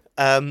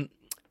 And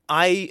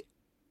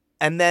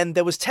then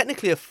there was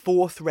technically a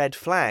 4th red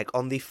flag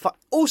on the...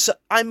 Also,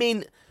 I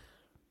mean...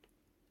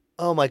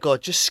 Oh my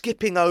God, just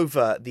skipping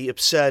over the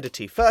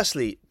absurdity.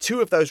 Firstly, 2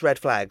 of those red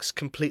flags,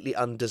 completely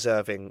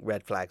undeserving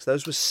red flags.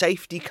 Those were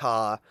safety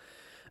car...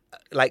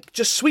 Like,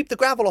 just sweep the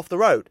gravel off the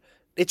road.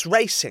 It's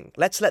racing.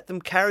 Let's let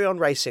them carry on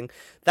racing.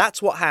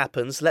 That's what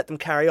happens. Let them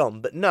carry on.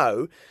 But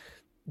no...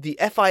 The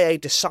FIA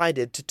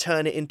decided to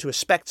turn it into a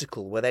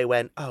spectacle where they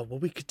went, oh, well,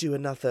 we could do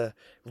another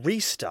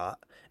restart.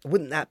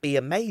 Wouldn't that be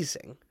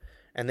amazing?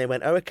 And they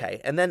went, oh,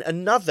 okay. And then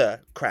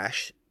another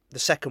crash, the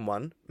second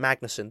one,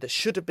 Magnussen, that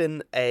should have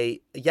been a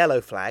yellow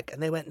flag.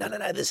 And they went, no,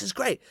 this is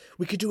great.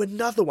 We could do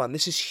another one.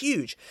 This is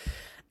huge.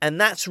 And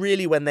that's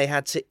really when they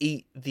had to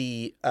eat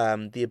the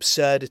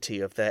absurdity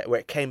of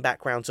where it came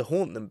back round to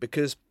haunt them.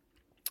 Because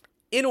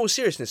in all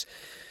seriousness...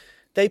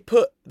 They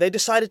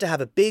decided to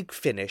have a big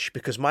finish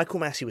because Michael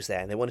Masi was there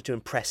and they wanted to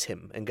impress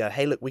him and go,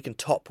 hey, look, we can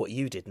top what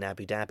you did in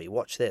Abu Dhabi.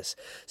 Watch this.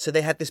 So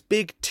they had this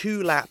big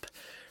 2-lap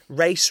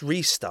race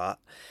restart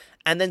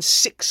and then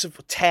 6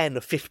 of 10 or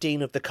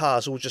 15 of the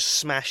cars all just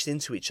smashed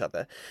into each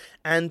other.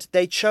 And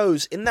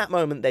in that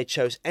moment, they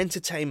chose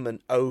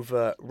entertainment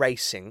over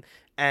racing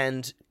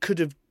and could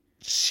have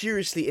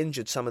seriously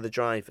injured some of the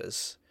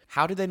drivers.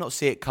 How did they not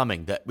see it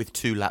coming that with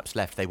 2 laps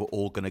left, they were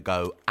all going to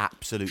go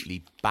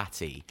absolutely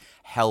batty,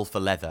 hell for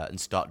leather, and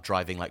start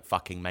driving like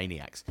fucking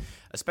maniacs?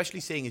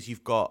 Especially seeing as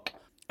you've got,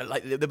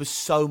 like, there was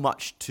so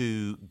much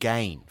to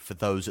gain for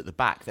those at the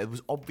back. There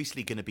was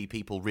obviously going to be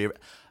people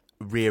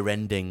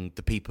rear-ending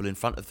the people in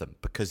front of them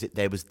because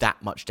there was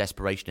that much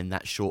desperation in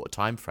that short a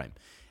time frame.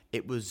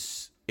 It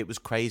was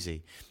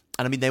crazy.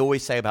 And I mean, they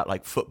always say about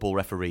like football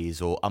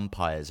referees or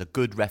umpires, a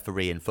good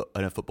referee in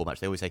a football match,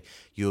 they always say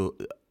you'll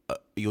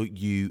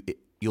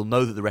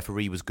know that the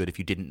referee was good if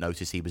you didn't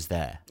notice he was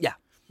there.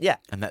 Yeah.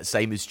 And that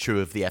same is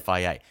true of the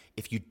FIA.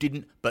 If you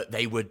didn't, but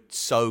they were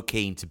so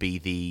keen to be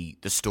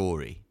the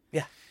story.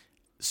 Yeah.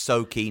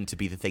 So keen to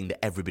be the thing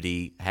that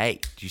everybody, hey,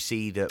 do you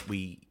see that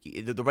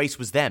the race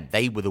was them.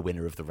 They were the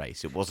winner of the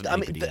race. It wasn't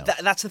anybody else.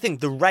 That's the thing.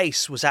 The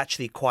race was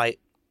actually quite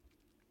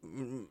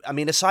I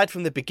mean, aside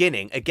from the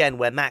beginning, again,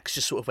 where Max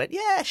just sort of went,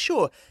 yeah,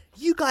 sure,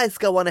 you guys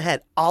go on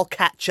ahead, I'll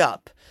catch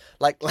up.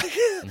 Like,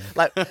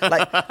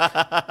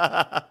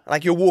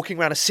 like you're walking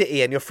around a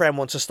city and your friend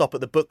wants to stop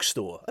at the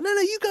bookstore. No,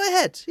 you go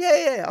ahead.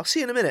 Yeah, I'll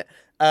see you in a minute.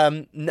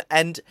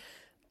 And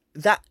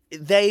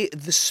the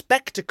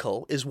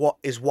spectacle is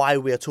why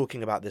we are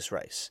talking about this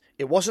race.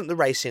 It wasn't the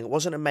racing. It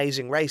wasn't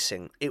amazing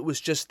racing. It was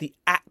just the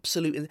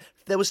absolute.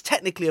 There was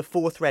technically a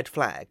fourth red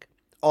flag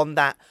on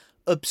that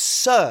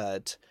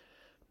absurd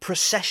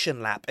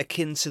procession lap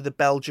akin to the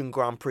Belgian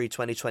Grand Prix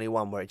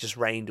 2021 where it just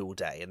rained all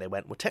day and they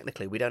went, well,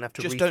 technically we don't have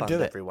to refund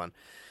everyone.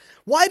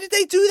 Why did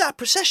they do that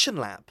procession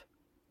lap?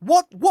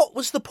 What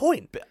was the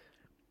point?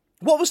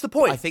 What was the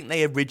point? I think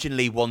they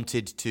originally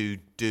wanted to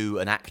do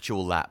an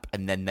actual lap,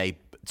 and then they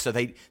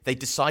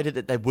decided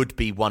that there would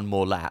be one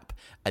more lap,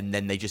 and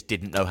then they just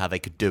didn't know how they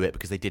could do it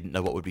because they didn't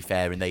know what would be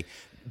fair, and they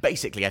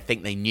basically, I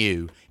think they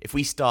knew if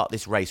we start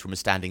this race from a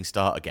standing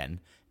start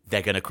again,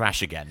 they're going to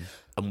crash again,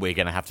 and we're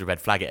going to have to red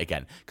flag it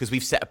again because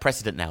we've set a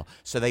precedent now.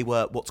 So they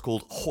were what's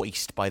called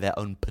hoist by their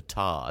own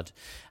petard,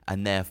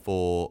 and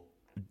therefore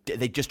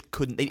they just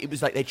couldn't. It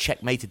was like they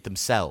checkmated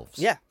themselves.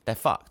 Yeah, they're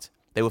fucked.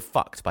 They were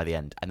fucked by the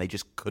end, and they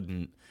just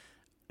couldn't.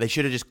 They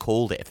should have just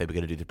called it if they were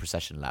going to do the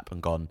procession lap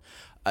and gone.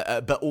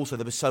 But also,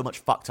 there was so much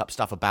fucked up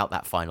stuff about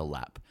that final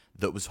lap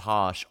that was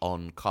harsh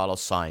on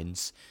Carlos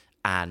Sainz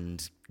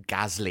and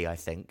Gasly, I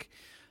think.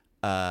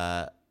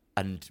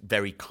 And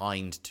very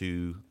kind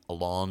to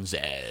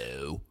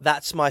Alonso.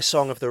 That's my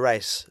song of the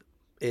race,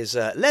 is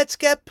let's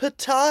get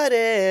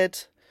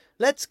petarded.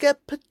 Let's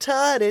get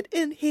petarded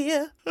in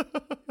here.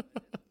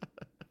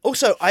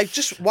 Also,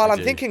 while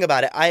I'm thinking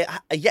about it, I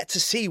yet to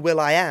see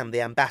will.i.am,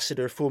 the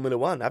ambassador of Formula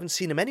One. I haven't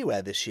seen him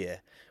anywhere this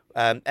year.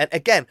 And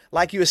again,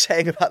 like you were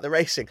saying about the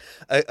racing,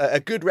 a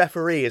good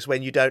referee is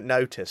when you don't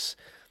notice.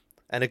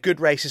 And a good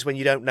race is when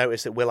you don't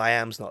notice that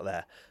will.i.am's not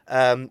there.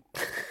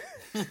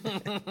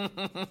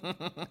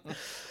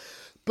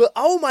 But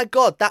oh my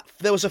god,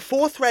 there was a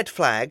fourth red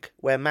flag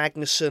where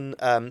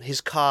Magnussen,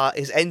 his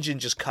engine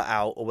just cut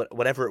out or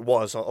whatever it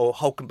was, or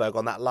Hulkenberg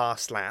on that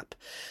last lap,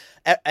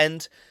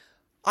 and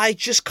I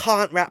just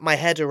can't wrap my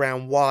head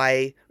around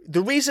why.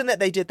 The reason that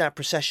they did that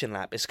procession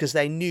lap is because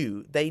they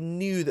knew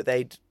that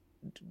they'd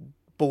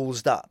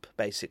ballsed up.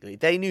 Basically,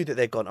 they knew that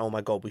they'd gone, oh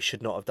my god, we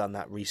should not have done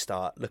that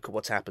restart. Look at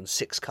what's happened.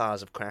 6 cars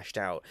have crashed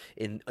out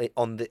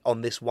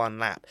on this one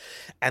lap,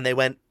 and they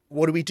went,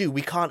 what do we do?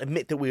 We can't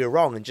admit that we were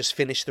wrong and just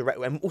finish the race.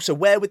 And also,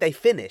 where would they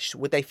finish?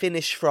 Would they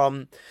finish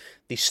from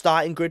the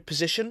starting grid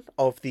position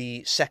of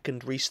the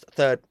second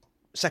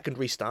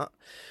restart?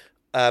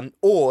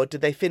 Or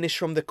did they finish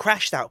from the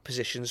crashed out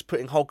positions,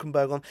 putting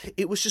Hulkenberg on?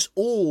 It was just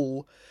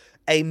all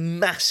a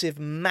massive,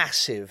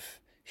 massive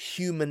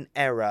human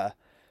error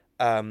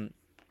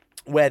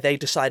where they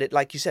decided,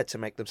 like you said, to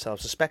make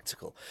themselves a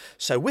spectacle.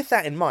 So with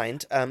that in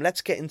mind,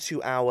 let's get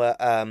into our...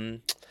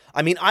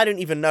 I mean, I don't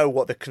even know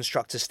what the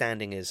constructor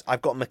standing is.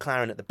 I've got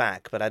McLaren at the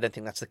back, but I don't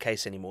think that's the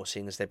case anymore,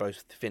 seeing as they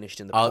both finished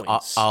in the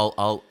points.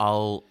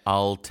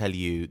 I'll tell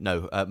you.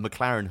 No,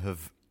 McLaren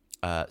have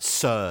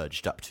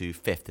surged up to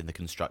 5th in the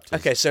constructors.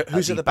 Okay, so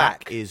who's at the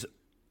back? Is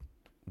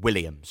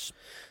Williams.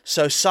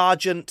 So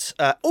Sargent.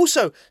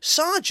 Also,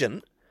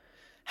 Sargent.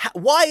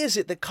 Why is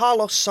it that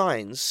Carlos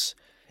Sainz?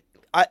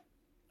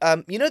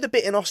 You know the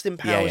bit in Austin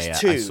Powers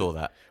 2? I saw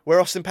that. Where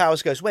Austin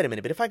Powers goes, wait a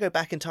minute, but if I go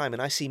back in time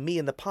and I see me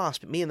in the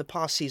past, but me in the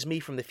past sees me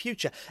from the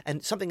future,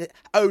 and something,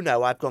 oh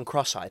no, I've gone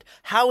cross-eyed.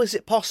 How is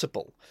it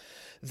possible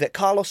that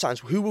Carlos Sainz,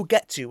 who we'll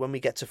get to when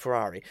we get to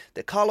Ferrari,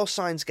 that Carlos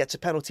Sainz gets a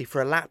penalty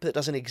for a lap that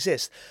doesn't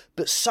exist,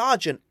 but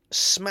Sargent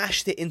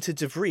smashed it into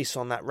De Vries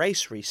on that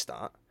race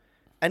restart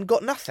and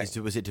got nothing?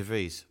 Was it De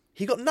Vries?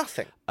 He got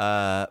nothing.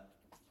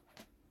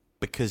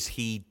 Because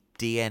he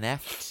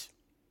DNF'd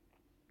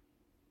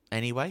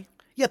anyway?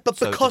 Yeah, but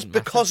so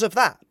because of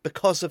that,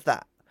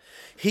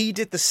 he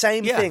did the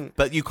same thing.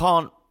 But you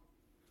can't.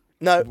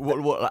 No.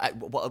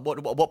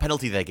 What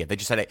penalty did they give? They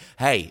just said,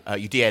 "Hey,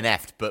 you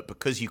DNF'd, but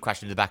because you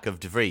crashed into the back of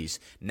De Vries,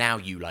 now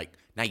you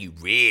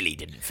really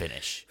didn't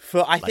finish."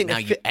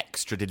 You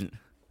extra didn't.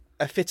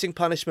 A fitting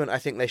punishment. I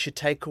think they should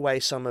take away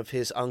some of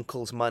his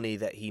uncle's money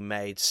that he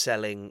made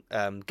selling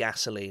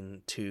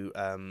gasoline to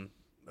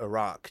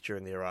Iraq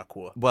during the Iraq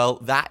War. Well,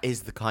 that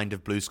is the kind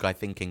of blue sky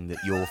thinking that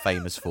you're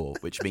famous for,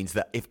 which means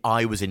that if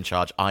I was in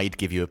charge, I'd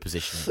give you a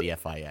position at the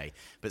FIA.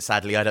 But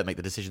sadly, I don't make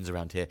the decisions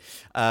around here.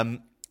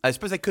 I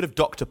suppose they could have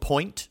docked a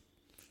point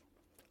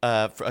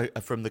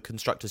from the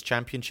Constructors'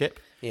 Championship,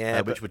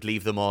 which would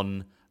leave them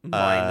on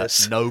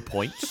minus no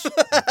points.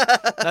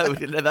 No,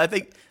 I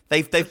think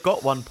they've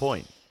got 1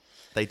 point.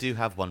 They do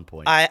have 1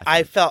 point.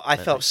 I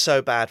felt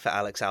so bad for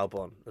Alex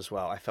Albon as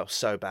well. I felt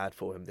so bad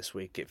for him this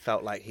week. It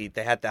felt like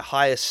they had their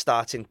highest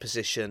starting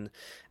position,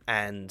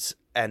 and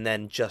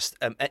then just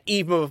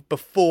even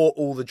before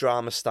all the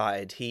drama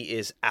started, he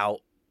is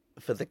out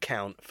for the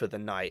count for the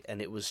night,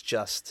 and it was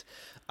just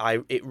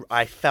I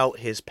felt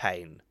his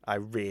pain. I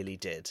really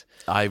did.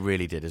 I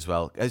really did as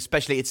well.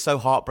 Especially, it's so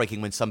heartbreaking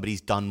when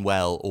somebody's done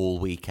well all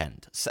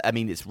weekend. So, I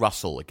mean, it's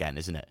Russell again,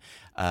 isn't it?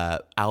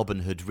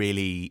 Albon had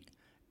really.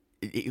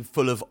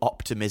 full of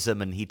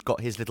optimism, and he'd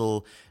got his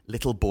little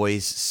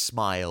boy's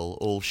smile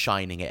all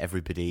shining at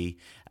everybody,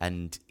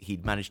 and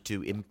he'd managed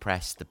to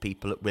impress the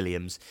people at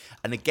Williams.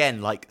 And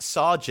again, like,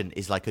 Sargent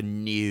is like a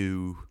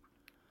new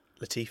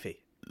Latifi,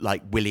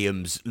 like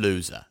Williams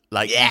loser.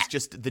 Like, he's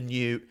just the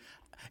new.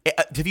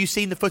 Have you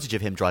seen the footage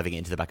of him driving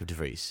into the back of De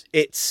Vries?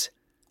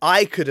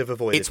 I could have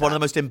avoided. It's one of the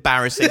most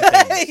embarrassing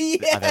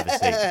things I've ever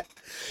seen.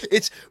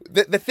 It's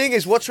the thing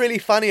is, what's really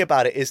funny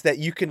about it is that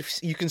you can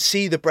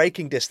see the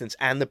braking distance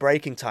and the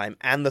braking time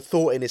and the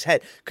thought in his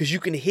head, because you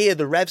can hear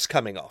the revs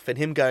coming off and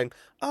him going,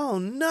 "Oh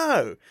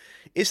no,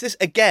 is this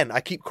again?" I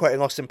keep quoting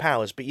Austin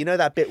Powers, but you know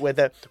that bit where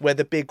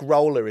the big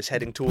roller is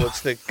heading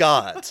towards the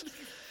guard,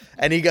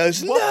 and he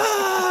goes,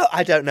 "No,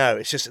 I don't know."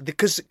 It's just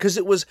because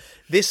it was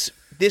this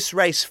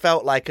race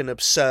felt like an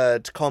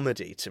absurd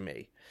comedy to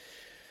me.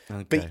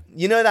 Okay. But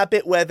you know that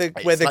bit where the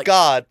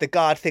guard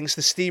thinks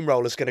the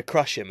steamroller's going to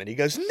crush him, and he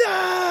goes,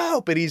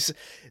 "No!" But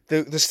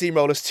the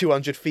steamroller's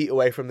 200 feet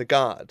away from the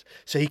guard,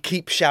 so he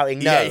keeps shouting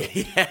no,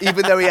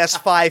 even though he has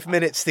 5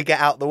 minutes to get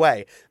out the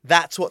way.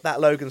 That's what that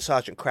Logan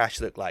Sargent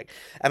crash looked like.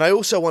 And I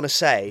also want to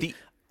say,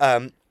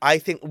 I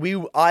think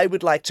I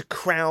would like to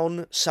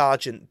crown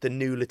Sargent the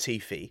new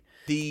Latifi.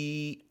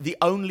 The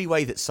only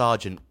way that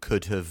Sargent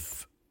could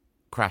have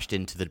crashed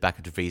into the back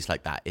of De Vries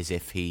like that is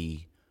if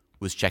he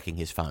was checking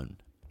his phone.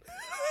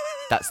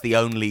 That's the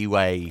only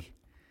way.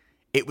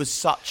 It was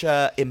such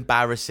a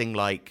embarrassing,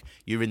 like,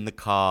 you're in the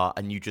car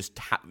and you've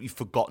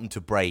forgotten to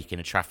brake in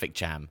a traffic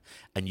jam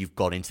and you've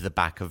got into the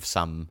back of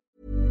some...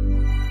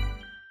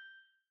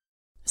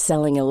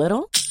 Selling a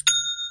little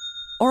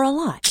or a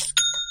lot?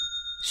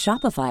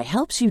 Shopify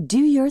helps you do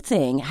your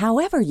thing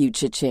however you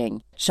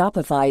cha-ching.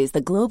 Shopify is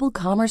the global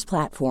commerce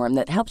platform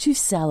that helps you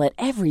sell at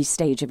every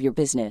stage of your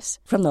business.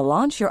 From the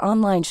launch your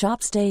online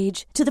shop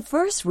stage to the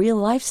first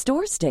real-life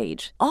store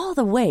stage, all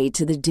the way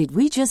to the did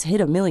we just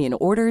hit a million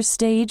orders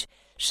stage.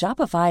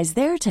 Shopify is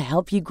there to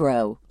help you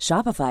grow.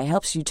 Shopify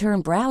helps you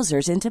turn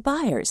browsers into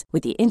buyers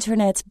with the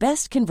internet's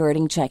best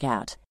converting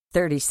checkout.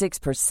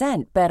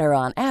 36% better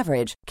on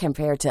average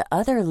compared to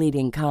other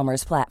leading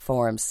commerce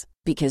platforms.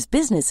 Because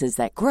businesses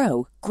that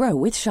grow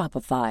with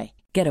Shopify.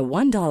 Get a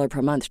 $1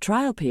 per month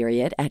trial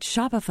period at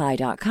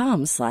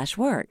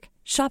shopify.com/work.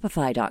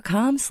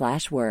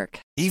 Shopify.com/work.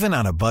 Even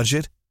on a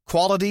budget,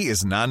 quality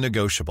is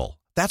non-negotiable.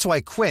 That's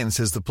why Quince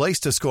is the place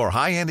to score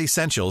high-end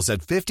essentials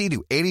at 50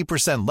 to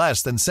 80%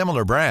 less than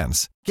similar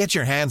brands. Get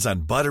your hands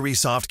on buttery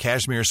soft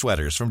cashmere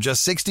sweaters from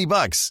just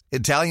 $60,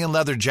 Italian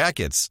leather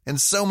jackets,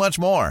 and so much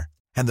more.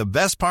 And the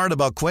best part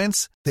about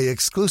Quince, they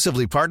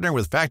exclusively partner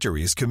with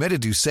factories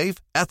committed to safe,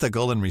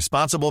 ethical, and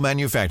responsible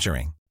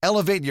manufacturing.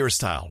 Elevate your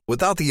style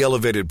without the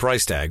elevated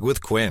price tag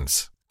with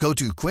Quince. Go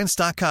to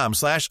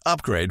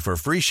quince.com/upgrade for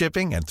free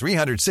shipping and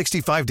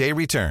 365-day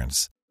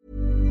returns.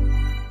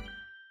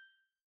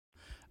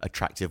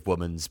 Attractive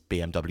woman's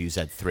BMW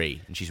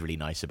Z3, and she's really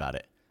nice about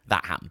it.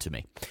 That happened to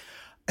me.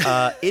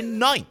 In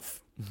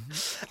ninth,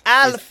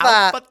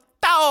 Alpha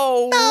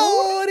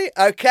Tauri.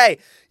 Okay,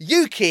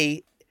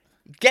 Yuki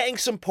getting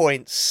some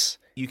points.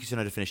 Yuki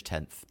Tsunoda finished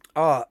 10th.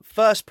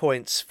 First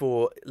points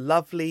for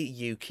lovely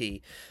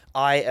Yuki.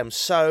 I'm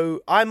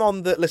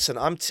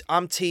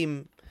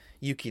team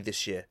Yuki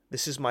this year.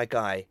 This is my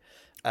guy.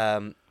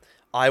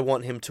 I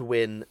want him to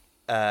win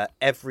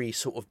every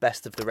sort of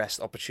best of the rest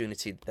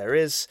opportunity there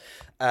is.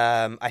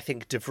 I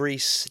think De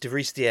Vries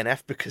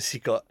DNF because he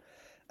got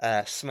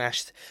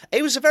smashed.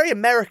 It was a very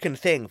American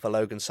thing for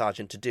Logan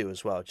Sargent to do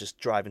as well, just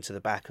drive into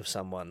the back of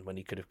someone when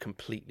he could have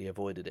completely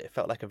avoided it. It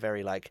felt like a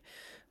very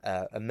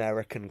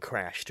American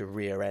crash to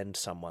rear end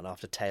someone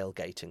after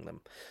tailgating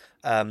them.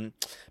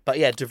 But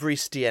yeah, De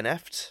Vries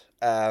DNF'd.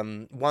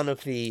 One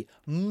of the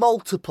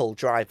multiple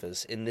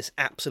drivers in this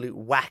absolute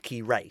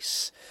wacky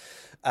race.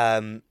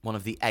 One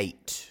of the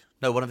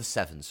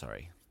 7,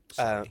 sorry.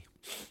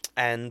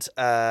 And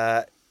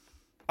I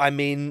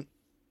mean,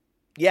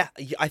 yeah,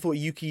 I thought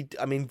Yuki,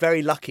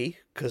 very lucky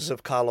because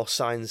of Carlos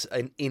Sainz's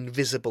an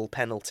invisible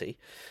penalty.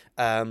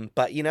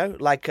 But, you know,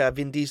 like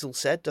Vin Diesel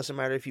said, doesn't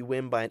matter if you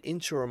win by an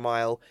inch or a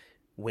mile,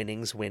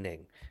 winning's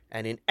winning.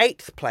 And in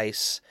 8th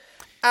place,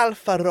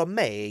 Alfa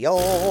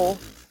Romeo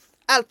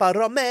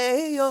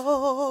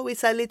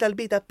is a little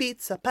bit of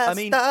pizza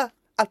pasta.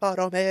 Alfa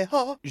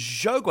Romeo.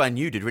 Zhou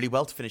Guanyu did really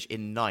well to finish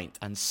in 9th,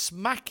 and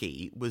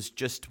Smacky was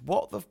just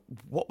what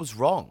was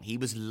wrong? He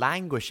was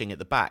languishing at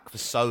the back for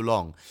so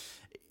long.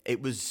 It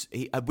was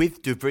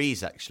with De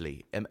Vries,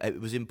 actually.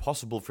 It was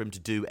impossible for him to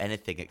do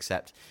anything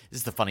except. This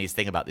is the funniest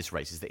thing about this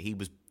race, is that he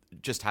was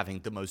just having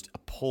the most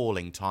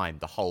appalling time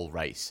the whole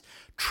race,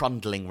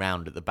 trundling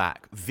round at the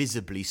back,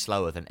 visibly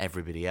slower than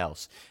everybody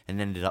else, and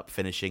ended up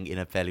finishing in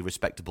a fairly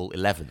respectable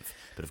 11th.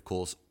 But of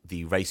course,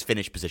 the race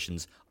finish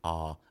positions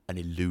are an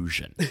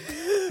illusion.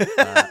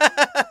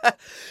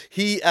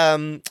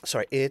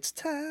 It's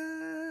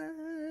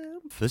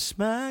time for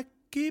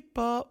Smacky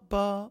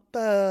Bot.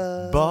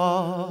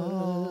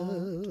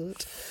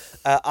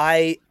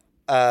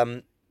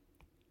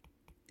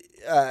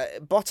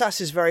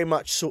 Bottas is very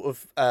much sort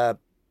of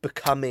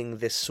becoming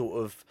this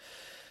sort of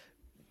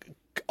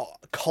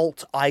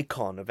cult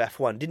icon of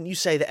F1. Didn't you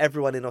say that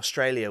everyone in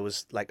Australia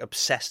was like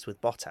obsessed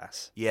with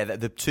Bottas? Yeah,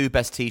 the two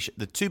best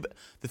the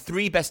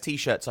three best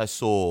t-shirts I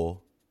saw.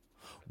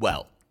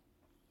 Well,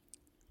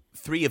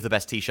 three of the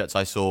best t-shirts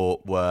I saw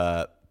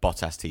were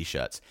Bottas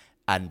t-shirts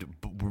and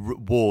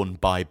worn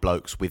by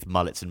blokes with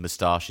mullets and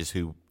moustaches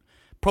who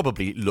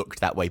probably looked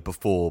that way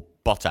before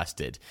Bottas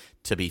did,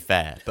 to be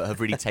fair, but have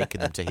really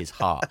taken them to his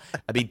heart.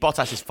 I mean,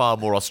 Bottas is far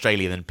more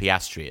Australian than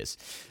Piastri is.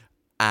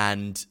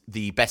 And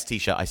the best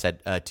T-shirt I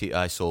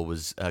saw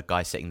was a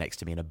guy sitting next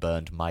to me in a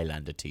Bernd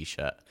Mailander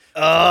T-shirt.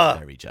 I was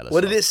very jealous.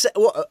 What did it say?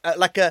 What?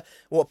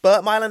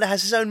 Bert Mailander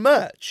has his own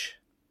merch.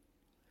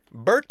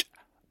 Bert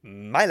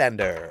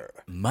Mailander.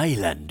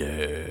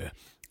 Mailander.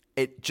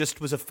 It just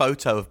was a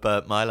photo of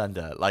Bert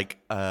Mailander, like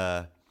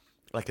a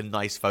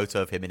nice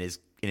photo of him in his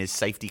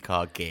safety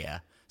car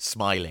gear,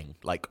 smiling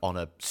like on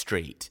a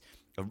street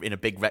in a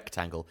big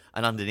rectangle,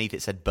 and underneath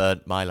it said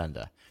Bernd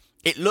Mailander.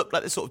 It looked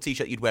like the sort of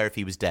T-shirt you'd wear if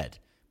he was dead.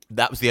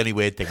 That was the only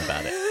weird thing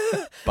about it.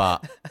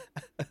 But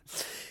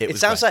it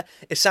sounds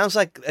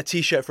like a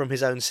T-shirt from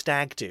his own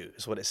stag do,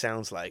 is what it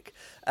sounds like.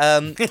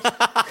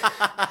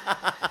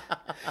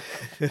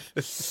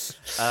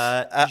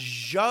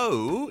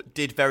 Zhou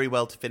did very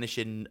well to finish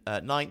in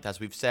 9th, as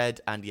we've said,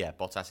 and yeah,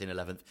 Bottas in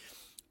 11th.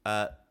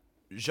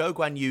 Zhou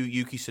Guanyu,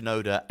 Yuki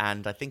Tsunoda,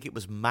 and I think it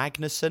was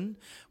Magnussen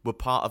were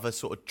part of a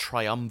sort of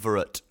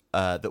triumvirate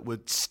that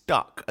were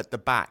stuck at the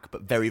back,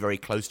 but very, very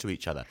close to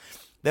each other.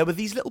 There were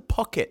these little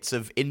pockets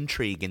of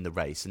intrigue in the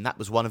race, and that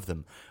was one of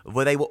them,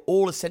 where they were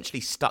all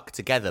essentially stuck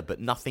together, but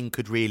nothing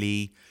could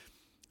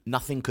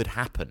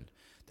happen.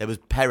 There was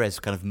Perez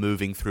kind of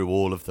moving through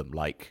all of them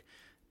like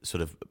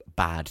sort of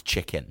bad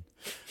chicken.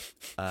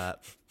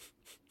 But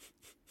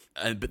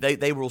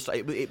they were also...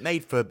 It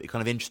made for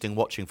kind of interesting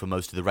watching for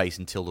most of the race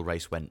until the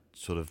race went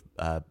sort of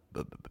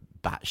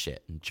batshit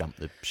and jumped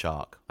the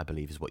shark, I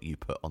believe is what you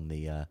put on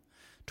the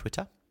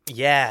Twitter.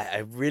 Yeah,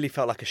 it really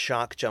felt like a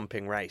shark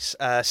jumping race.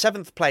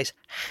 7th place,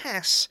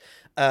 Haas.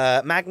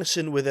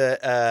 Magnussen with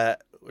a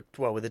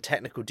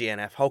technical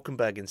DNF.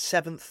 Hulkenberg in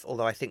 7th,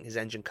 although I think his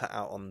engine cut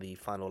out on the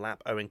final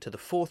lap owing to the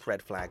 4th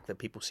red flag that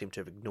people seem to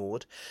have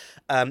ignored.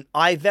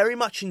 I very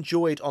much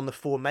enjoyed on the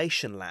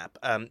formation lap.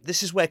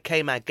 This is where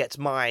K-Mag gets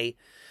my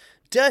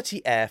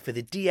dirty air for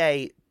the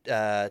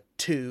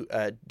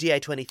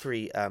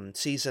DA23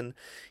 season.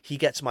 He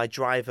gets my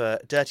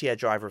dirty air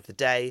driver of the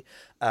day,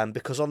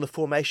 because on the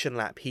formation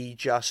lap he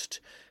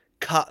just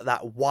cut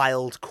that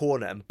wild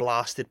corner and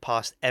blasted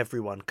past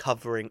everyone,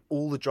 covering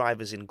all the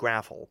drivers in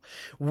gravel,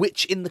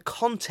 which in the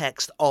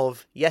context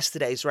of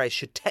yesterday's race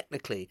should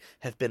technically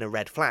have been a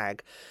red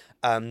flag.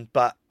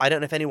 But I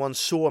don't know if anyone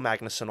saw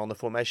Magnussen on the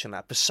formation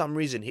lap. For some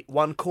reason,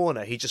 one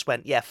corner, he just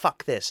went, yeah,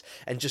 fuck this,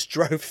 and just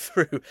drove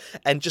through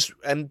and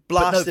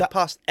blasted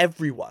past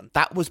everyone.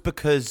 That was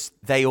because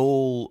they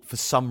all, for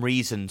some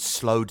reason,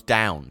 slowed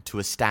down to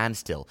a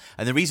standstill.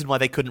 And the reason why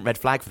they couldn't red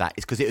flag for that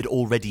is because it had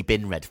already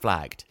been red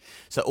flagged.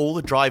 So all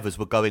the drivers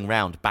were going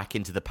round back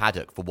into the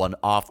paddock for one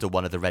after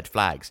one of the red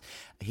flags.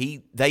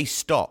 They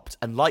stopped,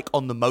 and like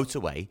on the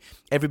motorway,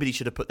 everybody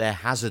should have put their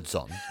hazards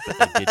on, but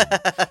they didn't.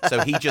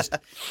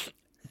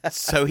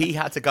 So he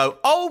had to go,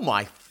 oh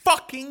my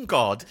fucking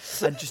God,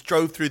 and just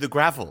drove through the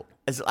gravel.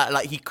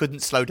 Like he couldn't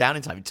slow down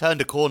in time. He turned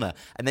a corner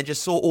and then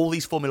just saw all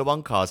these Formula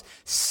One cars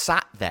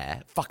sat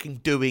there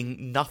fucking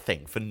doing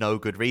nothing for no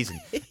good reason.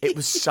 It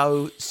was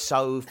so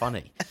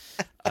funny.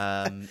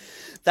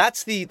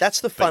 That's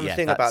the fun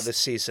thing about this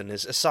season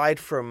is, aside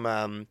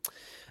from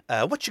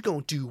what you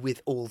gonna do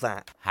with all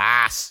that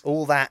Haas,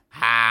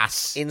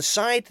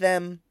 inside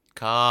them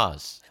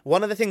cars.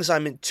 Two of the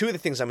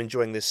things I'm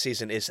enjoying this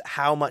season is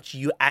how much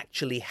you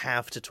actually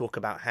have to talk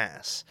about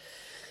Haas.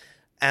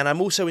 And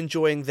I'm also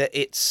enjoying that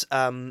it's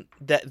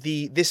that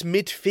this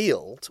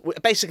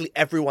midfield, basically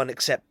everyone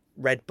except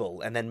Red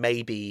Bull, and then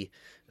maybe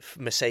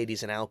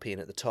Mercedes and Alpine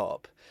at the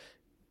top,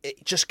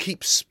 it just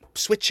keeps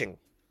switching.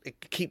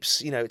 It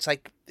keeps, it's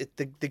like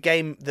the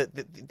game.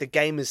 The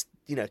game is,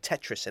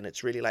 Tetris, and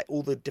it's really like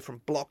all the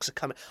different blocks are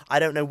coming. I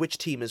don't know which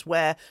team is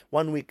where.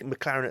 1 week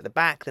McLaren at the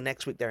back, the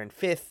next week they're in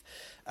 5th.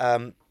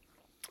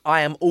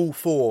 I am all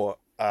for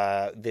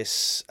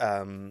this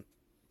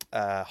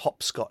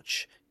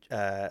hopscotch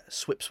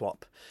swip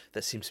swap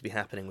that seems to be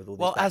happening with all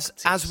these. Well,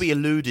 as we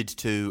alluded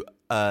to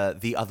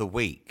the other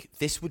week,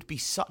 this would be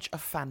such a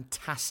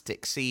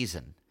fantastic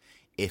season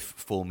if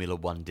Formula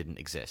One didn't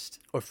exist.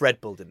 Or if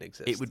Red Bull didn't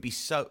exist. It would be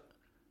so...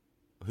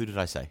 Who did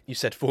I say? You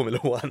said Formula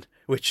One,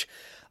 which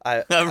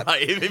right,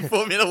 if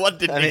Formula One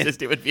didn't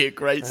exist, it would be a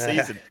great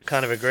season.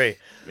 Kind of agree.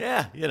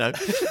 Yeah,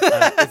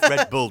 if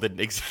Red Bull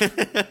didn't exist.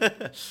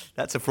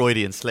 That's a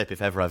Freudian slip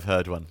if ever I've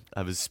heard one.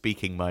 I was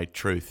speaking my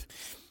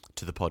truth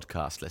to the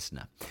podcast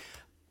listener.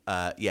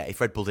 If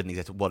Red Bull didn't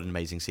exist, what an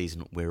amazing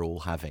season we're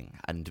all having.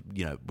 And,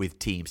 with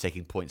teams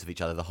taking points of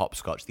each other, the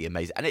hopscotch, the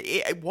amazing... And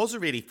it was a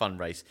really fun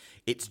race.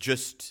 It's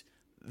just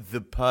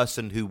the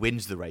person who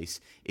wins the race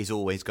is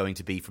always going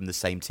to be from the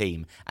same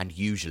team, and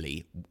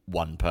usually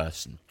one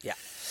person. Yeah.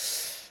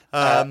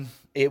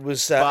 It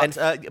was, so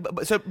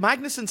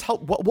Magnussen's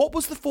help. What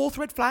was the fourth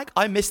red flag?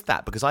 I missed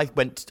that because I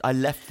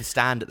left the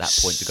stand at that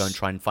point to go and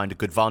try and find a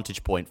good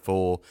vantage point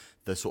for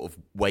the sort of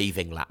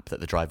waving lap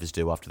that the drivers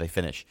do after they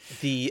finish.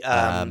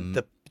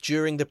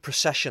 During the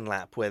procession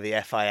lap where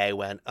the FIA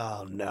went,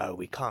 oh no,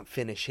 we can't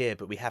finish here,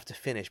 but we have to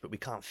finish, but we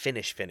can't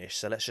finish.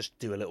 So let's just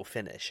do a little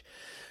finish.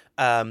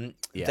 The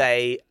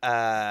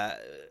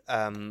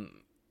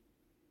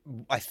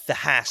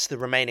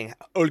remaining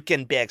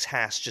Hülkenberg's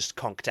Haas just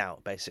conked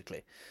out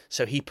basically,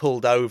 so he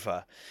pulled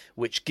over,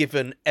 which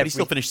given but he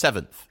still finished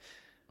 7th.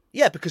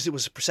 Yeah, because it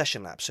was a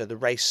procession lap, so the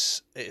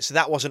race, so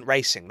that wasn't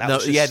racing. That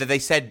was just... Yeah, they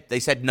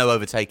said no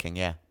overtaking.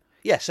 Yeah.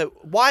 So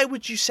why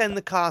would you send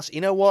the cars?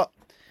 You know what?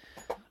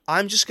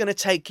 I'm just going to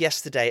take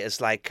yesterday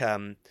as like,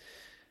 that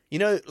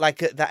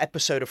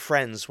episode of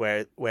Friends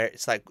where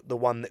it's like the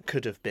one that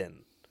could have been,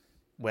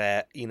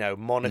 where,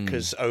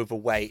 Monica's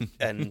overweight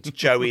and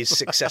Joey's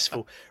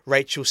successful,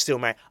 Rachel's still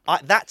married.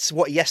 That's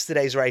what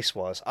yesterday's race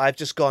was. I've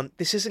just gone,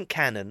 this isn't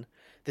canon.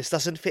 This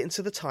doesn't fit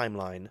into the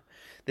timeline.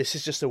 This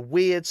is just a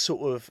weird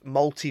sort of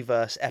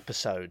multiverse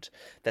episode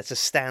that's a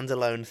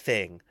standalone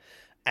thing.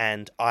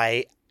 And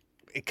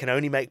it can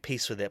only make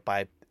peace with it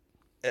by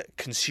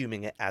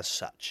consuming it as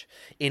such.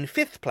 In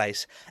 5th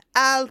place,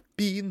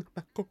 Alpine.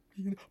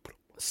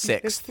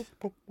 6th.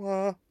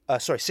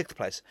 6th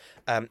place.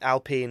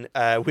 Alpine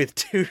with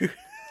 2...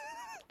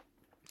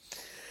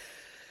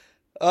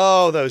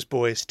 Oh, those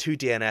boys, 2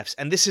 DNFs.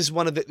 And this is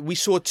we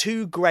saw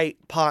 2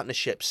 great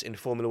partnerships in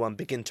Formula One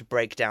begin to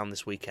break down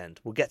this weekend.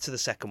 We'll get to the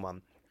second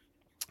one.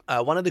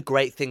 One of the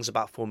great things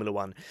about Formula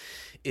One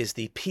is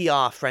the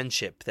PR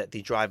friendship that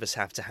the drivers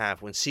have to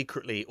have when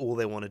secretly all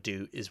they want to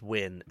do is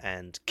win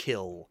and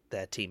kill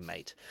their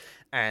teammate.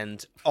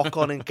 And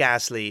Ocon and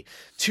Gasly,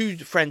 2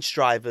 French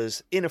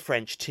drivers in a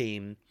French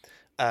team,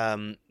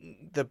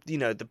 the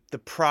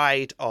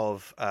pride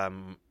of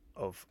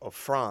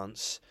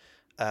France.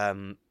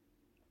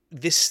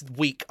 This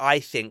week,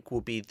 I think,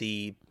 will be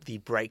the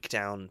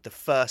breakdown, the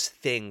first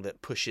thing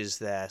that pushes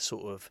their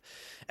sort of...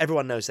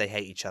 Everyone knows they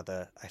hate each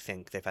other. I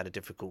think they've had a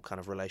difficult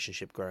kind of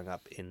relationship growing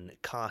up in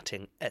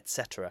karting,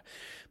 etc.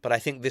 But I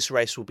think this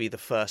race will be the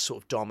first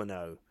sort of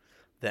domino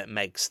that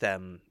makes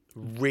them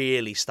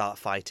really start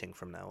fighting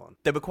from now on.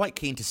 They were quite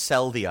keen to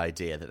sell the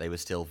idea that they were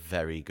still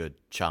very good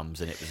chums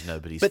and it was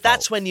nobody's fault. But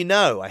that's when you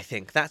know, I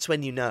think. That's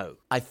when you know.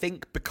 I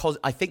think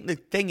the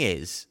thing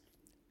is...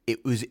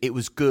 It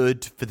was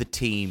good for the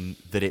team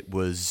that it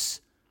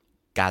was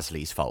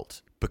Gasly's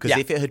fault. Because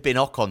if it had been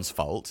Ocon's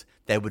fault,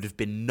 there would have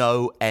been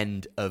no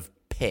end of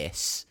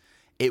piss.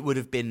 It would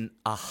have been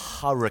a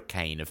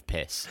hurricane of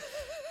piss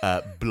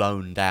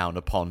blown down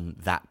upon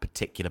that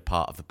particular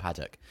part of the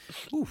paddock.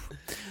 Oof.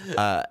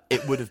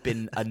 It would have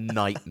been a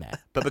nightmare.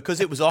 But because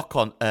it was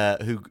Ocon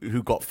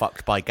who got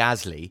fucked by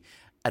Gasly,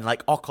 and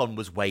like Ocon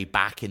was way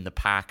back in the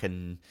pack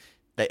and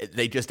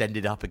they just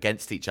ended up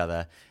against each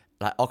other.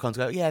 Like Ocon's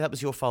going, yeah, that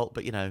was your fault,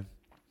 but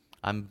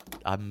I'm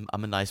a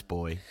nice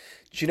boy.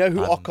 Do you know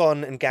who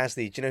Ocon and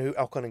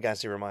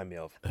Gasly remind me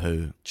of? Who?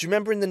 Do you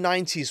remember in the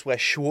 90s where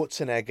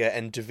Schwarzenegger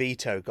and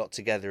DeVito got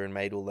together and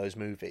made all those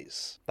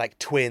movies? Like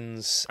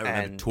Twins. I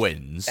remember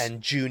Twins.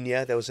 And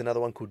Junior. There was another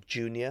one called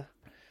Junior,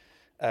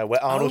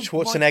 where Arnold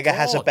Schwarzenegger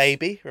has a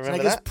baby.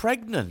 Remember that?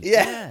 Pregnant.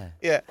 Yeah.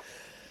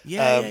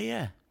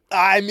 Yeah.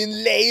 I'm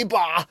in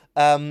labour.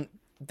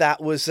 That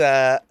was...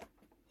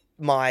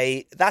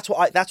 that's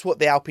what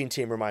the Alpine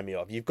team remind me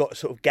of. You've got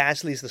sort of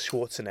Gasly's the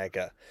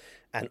Schwarzenegger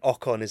and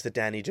Ocon is the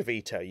Danny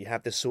DeVito. You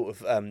have this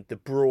sort of the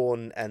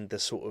brawn and the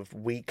sort of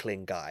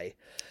weakling guy.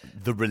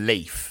 The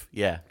relief,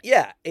 yeah.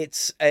 Yeah,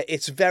 it's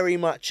very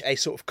much a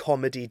sort of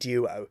comedy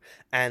duo,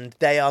 and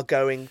they are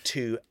going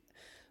to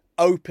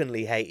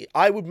openly hate it.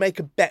 I would make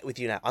a bet with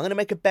you now. I'm going to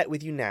make a bet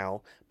with you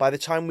now. By the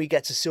time we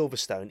get to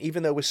Silverstone,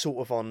 even though we're sort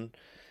of on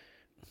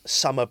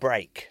summer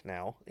break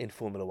now in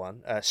Formula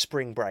One,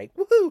 spring break,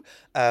 woohoo!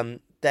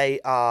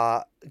 They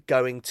are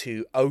going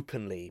to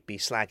openly be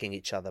slagging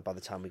each other by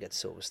the time we get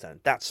to Silverstone.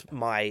 That's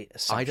my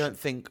assumption. I don't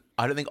think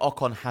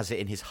Ocon has it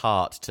in his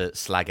heart to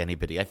slag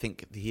anybody. I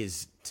think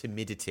his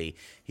timidity.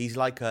 He's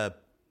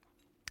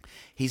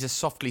a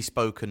softly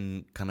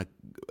spoken kind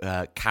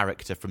of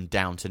character from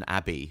Downton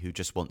Abbey who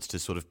just wants to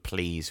sort of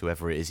please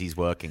whoever it is he's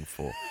working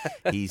for.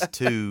 He's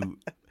too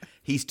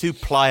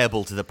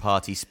pliable to the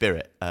party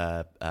spirit,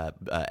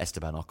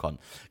 Esteban Ocon.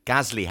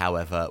 Gasly,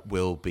 however,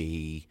 will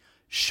be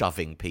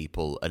shoving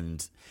people,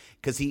 and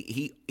because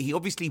he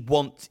obviously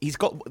he's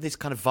got this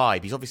kind of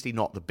vibe. He's obviously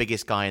not the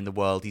biggest guy in the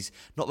world. He's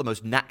not the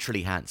most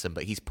naturally handsome,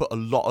 but he's given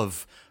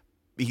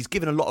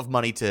a lot of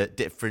money to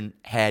different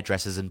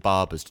hairdressers and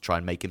barbers to try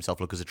and make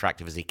himself look as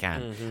attractive as he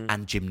can,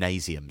 and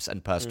gymnasiums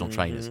and personal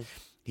trainers.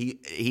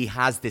 He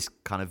has this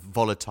kind of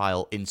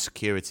volatile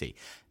insecurity.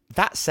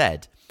 That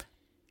said,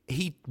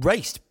 he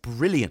raced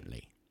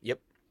brilliantly. Yep.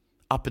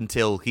 Up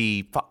until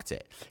he fucked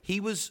it. He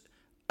was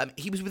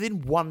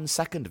within 1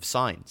 second of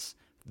Sainz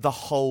the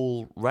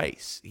whole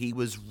race. He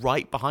was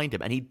right behind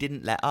him, and he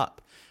didn't let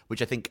up,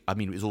 which it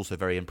was also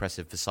very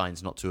impressive for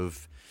Sainz not to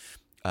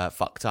have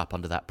fucked up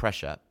under that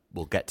pressure.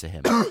 we'll get to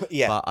him.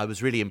 Yeah. But I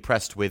was really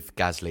impressed with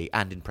Gasly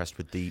and impressed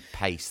with the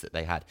pace that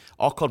they had.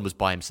 Ocon was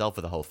by himself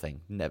for the whole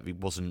thing. Nobody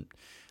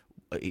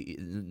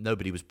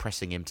was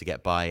pressing him to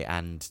get by,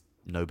 and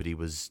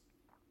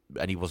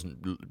he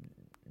wasn't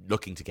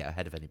looking to get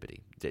ahead of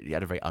anybody. He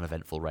had a very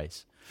uneventful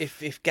race.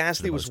 If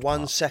Gasly was 1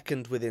 part.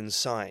 second within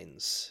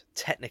Sainz,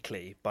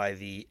 technically by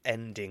the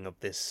ending of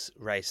this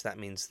race, that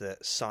means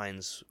that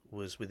Sainz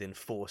was within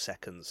 4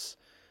 seconds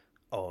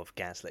of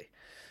Gasly.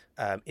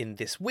 In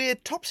this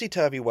weird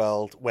topsy-turvy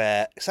world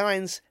where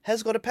Sainz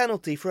has got a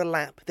penalty for a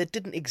lap that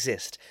didn't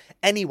exist.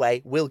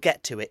 Anyway, we'll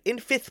get to it. In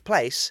 5th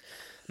place,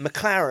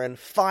 McLaren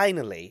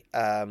finally...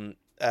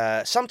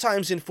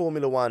 sometimes in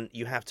Formula One,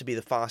 you have to be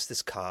the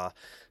fastest car.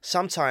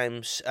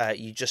 Sometimes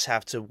you just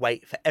have to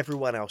wait for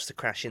everyone else to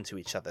crash into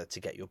each other to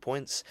get your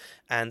points.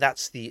 And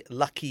that's the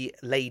lucky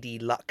lady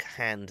luck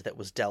hand that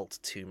was dealt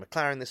to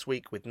McLaren this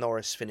week, with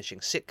Norris finishing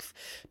 6th.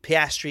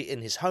 Piastri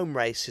in his home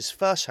race, his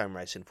first home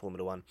race in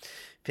Formula One,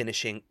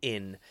 finishing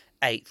in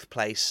 8th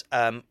place.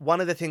 One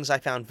of the things I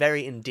found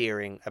very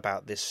endearing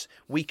about this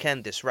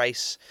weekend, this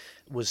race,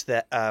 was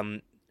that...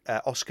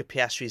 Oscar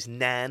Piastri's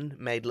nan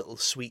made little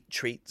sweet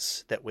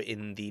treats that were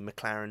in the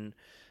McLaren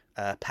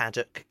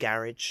paddock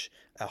garage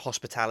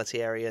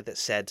hospitality area that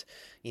said,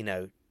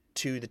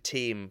 to the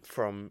team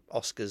from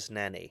Oscar's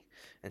nanny.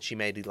 And she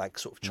made like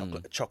sort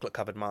of chocolate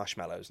covered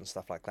marshmallows and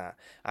stuff like that.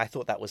 I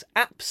thought that was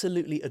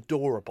absolutely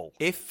adorable.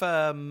 If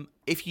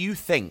you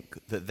think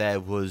that there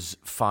was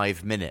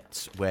 5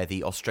 minutes where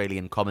the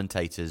Australian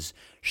commentators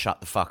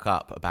shut the fuck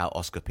up about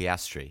Oscar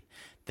Piastri,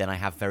 then I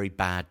have very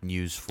bad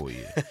news for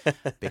you,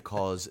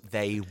 because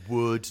they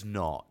would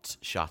not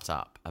shut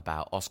up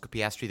about Oscar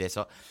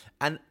Piastri.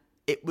 And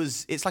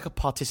it's like a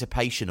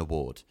participation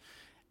award,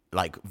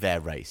 like their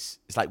race.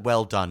 It's like,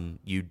 well done,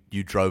 you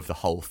drove the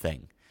whole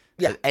thing.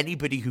 Yeah. So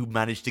anybody who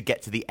managed to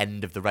get to the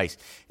end of the race,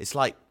 it's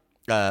like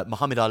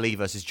Muhammad Ali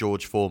versus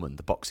George Foreman,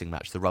 the boxing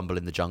match, the Rumble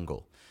in the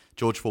Jungle.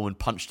 George Foreman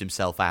punched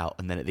himself out,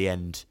 and then at the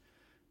end,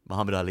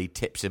 Muhammad Ali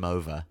tips him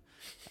over.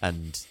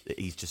 And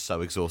he's just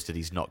so exhausted,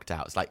 he's knocked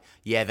out. It's like,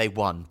 yeah, they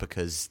won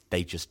because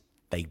they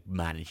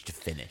managed to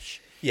finish.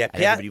 Yeah,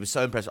 and everybody was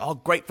so impressed. Oh,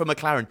 great for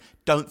McLaren.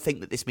 Don't think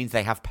that this means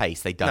they have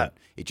pace. They don't. No.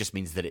 It just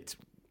means that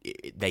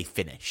they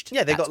finished.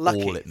 Yeah, they got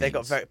lucky. All it they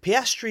got very.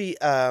 Piastri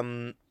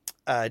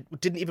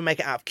didn't even make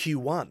it out of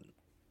Q1.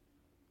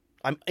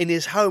 In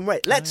his home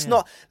race. Let's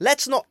not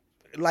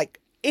like,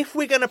 if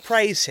we're going to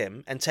praise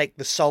him and take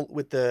the salt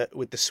with the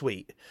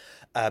sweet.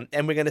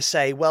 And we're going to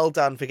say, well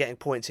done for getting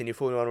points in your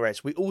Formula 1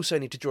 race. We also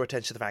need to draw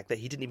attention to the fact that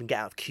he didn't even get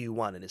out of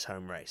Q1 in his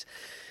home race.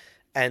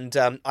 And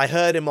I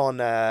heard him on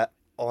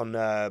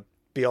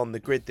Beyond the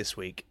Grid this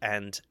week.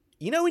 And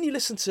when you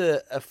listen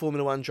to a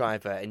Formula 1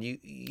 driver and you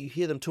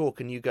hear them talk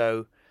and you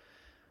go,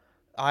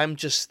 I'm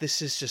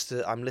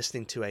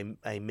listening to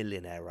a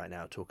millionaire right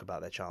now talk about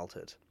their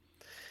childhood.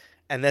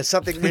 And there's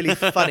something really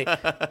funny.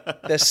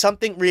 There's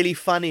something really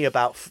funny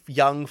about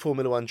young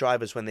Formula One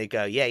drivers when they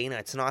go, yeah,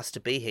 it's nice to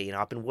be here.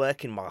 I've been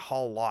working my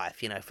whole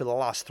life, for the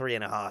last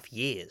 3.5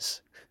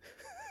 years.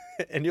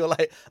 And you're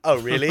like, oh,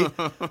 really?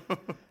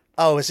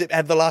 Oh,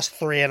 have the last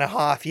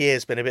 3.5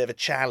 years been a bit of a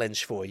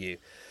challenge for you?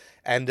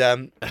 And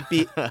and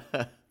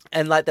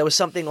like there was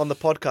something on the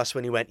podcast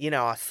when he went,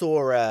 I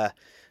saw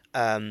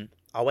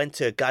I went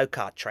to a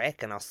go-kart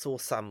track and I saw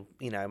someone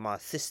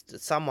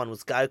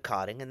was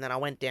go-karting, and then I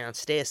went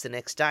downstairs the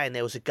next day and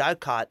there was a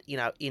go-kart,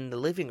 in the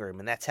living room,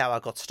 and that's how I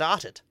got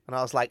started. And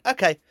I was like,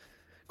 okay,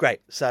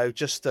 great. So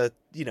just a,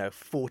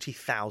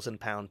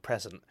 £40,000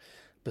 present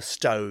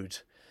bestowed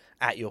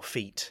at your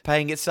feet.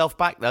 Paying itself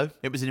back, though.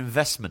 It was an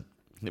investment.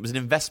 It was an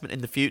investment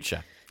in the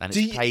future, and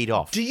it's paid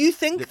off. Do you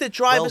think that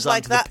drivers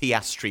like that... the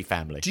Piastri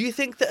family. Do you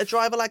think that a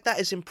driver like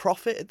that is in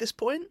profit at this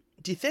point?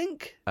 Do you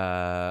think?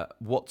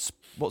 What's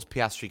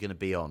Piastri going to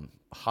be on?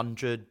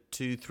 100,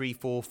 2, 3,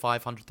 4,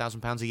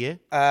 500,000 pounds a year?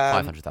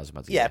 500,000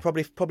 pounds a year. Yeah,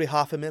 probably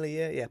 $500,000 a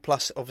year. Yeah,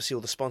 plus obviously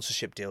all the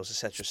sponsorship deals,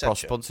 etc., etc.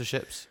 Plus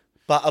sponsorships.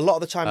 But a lot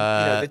of the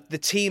time, the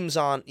teams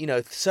aren't,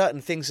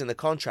 certain things in the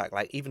contract,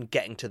 like even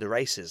getting to the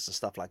races and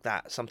stuff like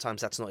that.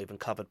 Sometimes that's not even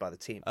covered by the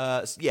team.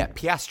 Yeah,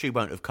 Piastri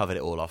won't have covered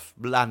it all off.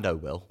 Lando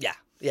will. Yeah.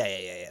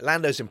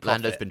 Lando's in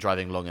profit. Lando's been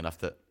driving long enough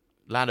that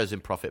Lando's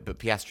in profit, but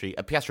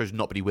Piastri's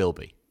not, but he will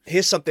be.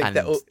 Here's something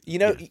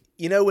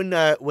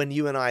when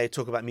you and I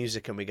talk about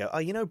music and we go,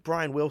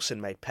 Brian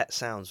Wilson made Pet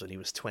Sounds when he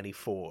was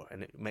 24,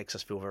 and it makes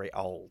us feel very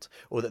old.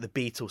 Or that the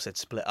Beatles had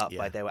split up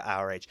by they were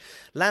our age.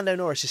 Lando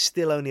Norris is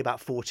still only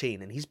about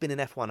 14, and he's been in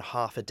F1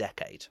 half a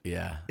decade.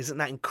 Yeah, isn't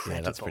that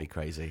incredible? Yeah, that's pretty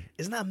crazy.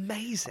 Isn't that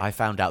amazing? I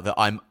found out that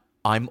I'm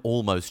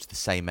almost the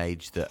same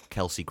age that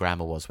Kelsey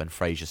Grammer was when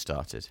Frasier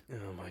started.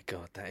 Oh my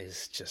god, that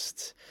is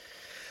just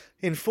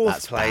in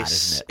fourth place. Bad,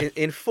 isn't it?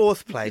 In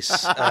fourth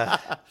place.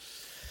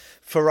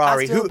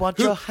 Ferrari. I still want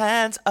your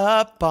hands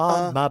up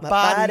on my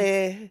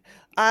body.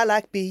 I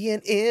like being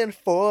in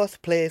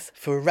fourth place.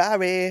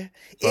 Ferrari.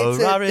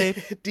 It's a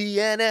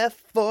DNF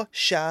for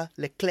Charles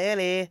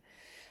Leclerc.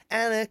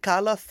 And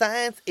Carlos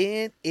Sainz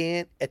in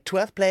at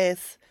 12th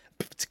place.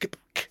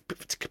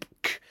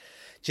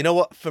 Do you know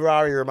what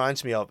Ferrari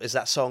reminds me of? Is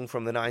that song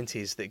from the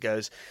 90s that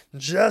goes,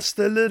 just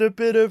a little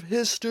bit of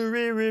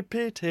history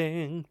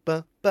repeating.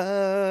 Ba,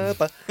 ba,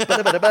 ba, ba,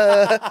 ba, ba,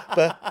 ba,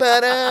 ba,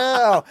 ba,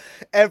 da.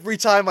 Every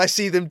time I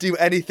see them do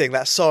anything,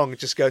 that song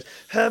just goes,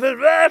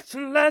 haven't left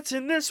and lots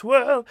in this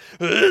world.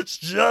 It's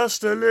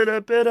just a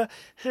little bit of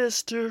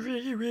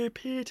history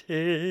repeating.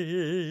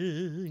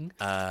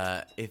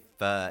 If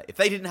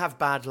they didn't have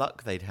bad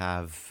luck, they'd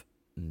have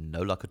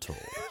no luck at all.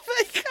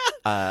 They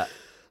can't.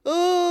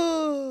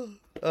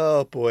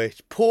 Oh boy,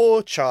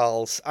 poor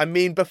Charles. I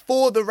mean,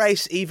 before the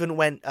race even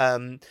went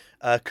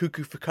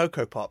cuckoo for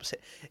Cocoa Pops,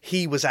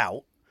 he was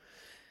out.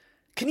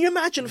 Can you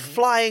imagine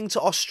flying to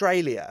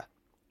Australia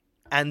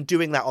and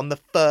doing that on the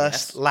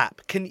first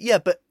lap?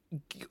 But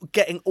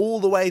getting all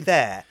the way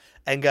there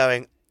and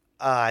going,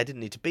 I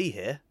didn't need to be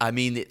here. I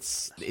mean,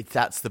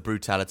 that's the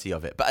brutality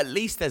of it. But at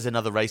least there's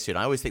another race here.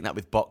 And I always think that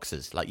with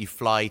boxers, like you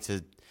fly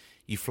to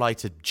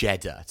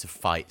Jeddah to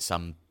fight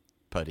somebody.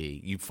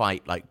 You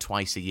fight like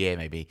twice a year,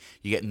 maybe.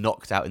 You get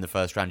knocked out in the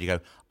first round. You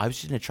go, I was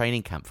just in a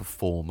training camp for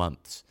 4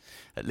 months.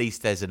 At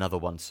least there's another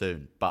one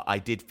soon. But I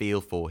did feel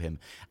for him.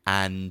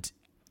 And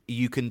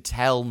you can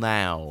tell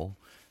now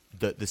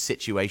that the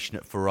situation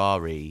at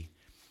Ferrari,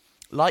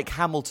 like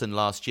Hamilton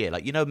last year,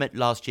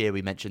 last year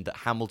we mentioned that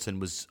Hamilton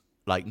was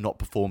like not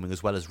performing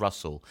as well as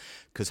Russell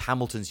because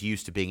Hamilton's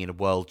used to being in a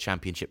world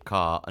championship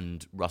car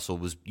and Russell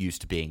was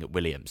used to being at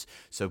Williams.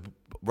 So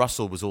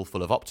Russell was all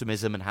full of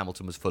optimism and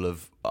Hamilton was full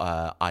of,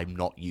 I'm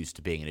not used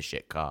to being in a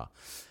shit car.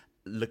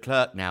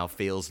 Leclerc now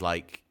feels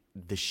like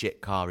the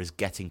shit car is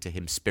getting to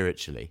him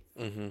spiritually.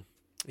 Mm-hmm.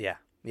 Yeah,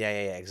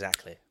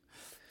 exactly.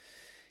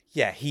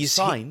 Yeah,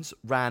 Sainz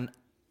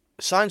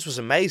was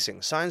amazing.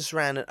 Sainz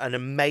ran an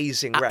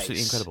amazing race.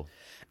 Absolutely incredible.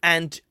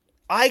 And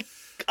I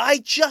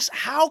just,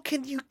 how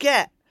can you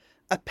get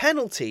a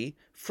penalty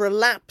for a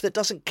lap that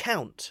doesn't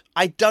count?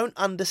 I don't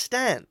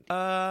understand.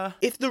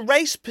 If the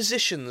race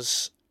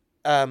positions,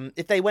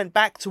 if they went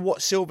back to what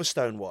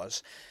Silverstone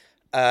was,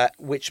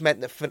 which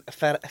meant that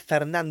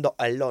Fernando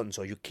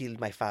Alonso, you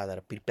killed my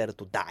father, prepare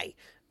to die.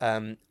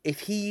 If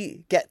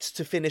he gets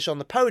to finish on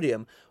the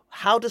podium,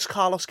 how does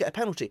Carlos get a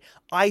penalty?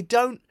 I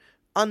don't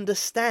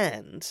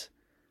understand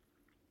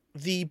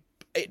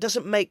it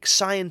doesn't make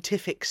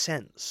scientific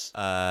sense.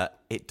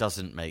 It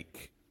doesn't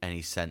make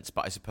any sense,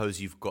 but I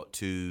suppose you've got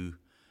to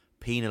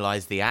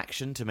penalise the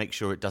action to make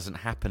sure it doesn't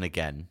happen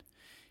again.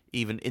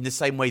 Even in the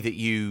same way that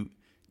you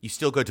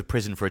still go to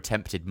prison for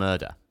attempted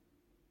murder.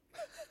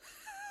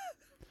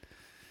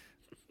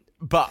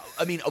 But,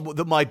 I mean,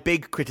 my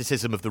big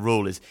criticism of the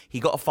rule is he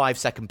got a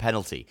 5-second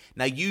penalty.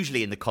 Now,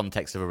 usually in the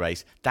context of a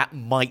race, that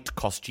might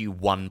cost you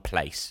 1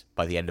 place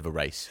by the end of a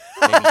race.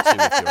 Maybe 2 if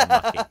you're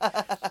unlucky.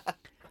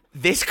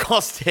 This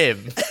cost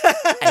him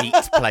 8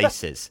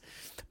 places.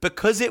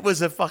 Because it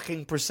was a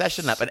fucking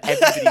procession lap and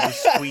everybody was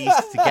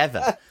squeezed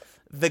together.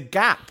 The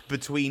gap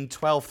between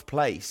 12th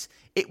place,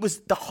 it was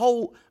the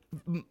whole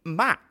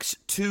Max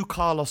to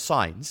Carlos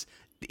Sainz.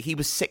 He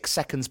was 6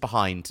 seconds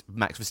behind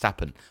Max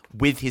Verstappen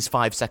with his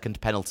 5-second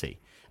penalty.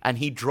 And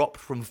he dropped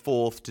from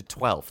 4th to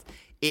 12th.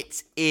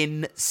 It's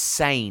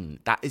insane.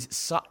 That is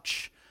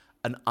such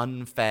an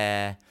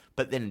unfair...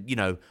 But then,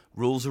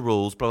 rules are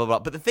rules, blah, blah, blah.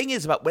 But the thing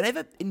is about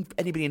whenever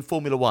anybody in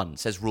Formula One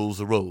says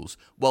rules are rules,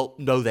 well,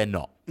 no, they're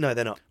not. No,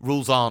 they're not.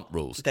 Rules aren't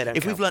rules. They don't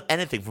If count. we've learned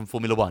anything from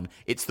Formula One,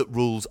 it's that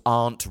rules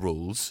aren't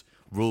rules.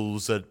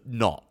 Rules are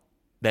not.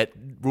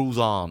 Rules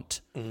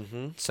aren't.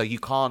 Mm-hmm. So you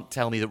can't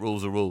tell me that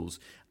rules are rules.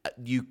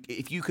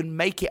 If you can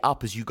make it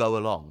up as you go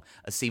along,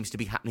 as seems to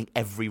be happening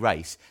every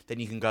race, then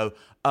you can go,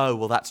 oh,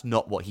 well, that's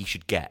not what he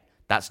should get.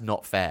 That's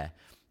not fair.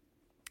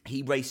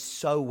 He raced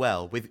so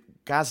well with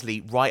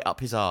Gasly right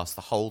up his arse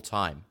the whole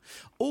time.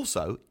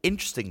 Also,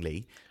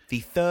 interestingly, the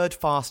third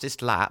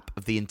fastest lap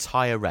of the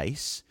entire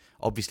race,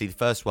 obviously the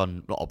first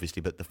one, not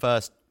obviously, but the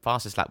first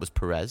fastest lap was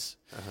Perez,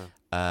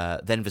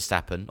 then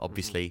Verstappen,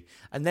 obviously,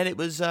 and then it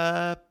was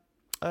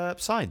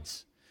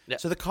Sainz. Yep.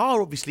 So the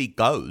car obviously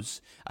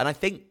goes, and I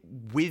think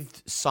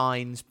with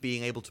Sainz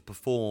being able to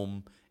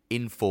perform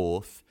in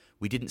 4th,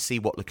 we didn't see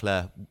what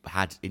Leclerc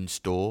had in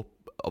store.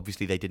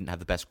 Obviously, they didn't have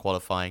the best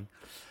qualifying.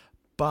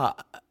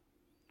 But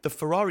the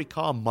Ferrari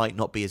car might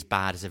not be as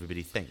bad as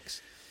everybody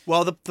thinks.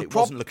 Well, it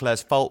wasn't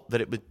Leclerc's fault that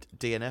it was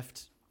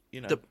DNF'd.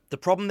 The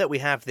problem that we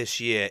have this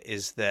year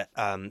is that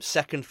 2nd,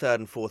 3rd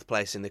and 4th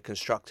place in the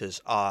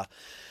Constructors are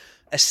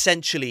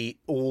essentially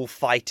all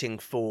fighting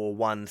for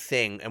one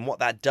thing. And what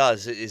that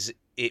does is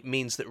it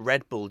means that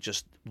Red Bull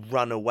just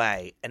run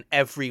away. And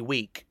every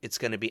week it's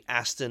going to be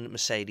Aston,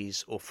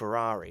 Mercedes or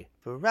Ferrari.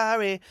 Who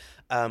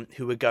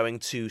are going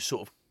to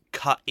sort of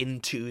cut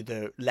into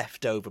the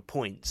leftover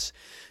points.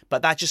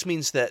 But that just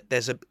means that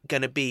there's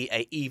going to be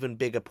an even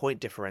bigger point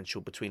differential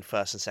between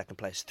 1st and 2nd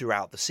place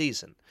throughout the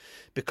season.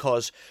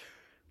 Because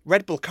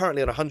Red Bull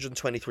currently on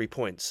 123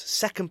 points.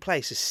 2nd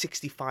place is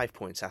 65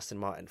 points, Aston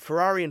Martin.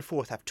 Ferrari and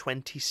 4th have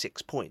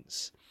 26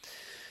 points.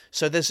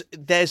 So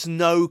there's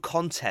no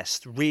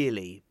contest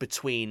really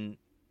between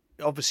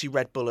obviously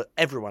Red Bull,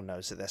 everyone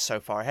knows that they're so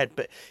far ahead,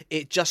 but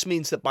it just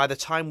means that by the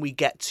time we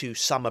get to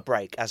summer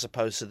break, as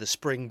opposed to the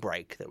spring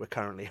break that we're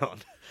currently on,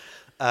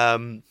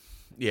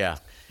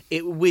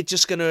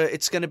 it's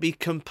gonna be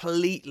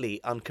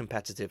completely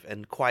uncompetitive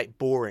and quite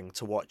boring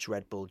to watch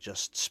Red Bull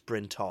just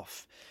sprint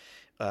off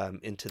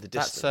into the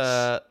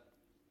distance.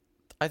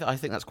 I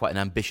think that's quite an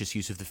ambitious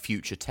use of the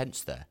future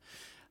tense there.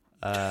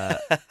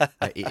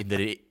 In that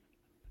it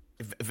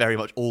very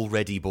much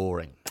already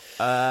boring.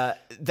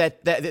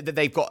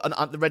 They've got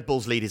the Red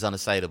Bull's lead is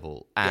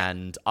unassailable,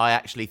 and I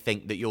actually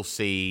think that you'll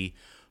see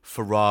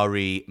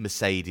Ferrari,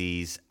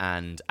 Mercedes,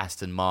 and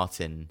Aston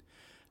Martin.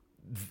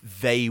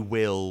 They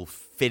will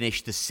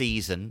finish the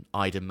season,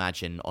 I'd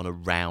imagine, on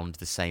around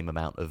the same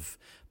amount of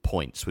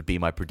points. Would be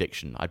my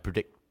prediction. I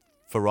predict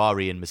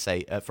Ferrari and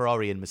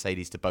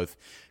Mercedes to both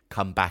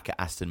come back at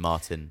Aston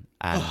Martin,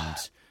 and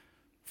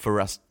for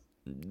us.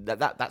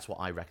 That's what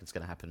I reckon is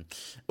going to happen.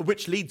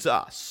 Which leads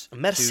us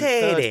Mercedes. to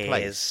third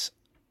place.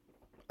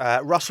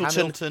 Russellton.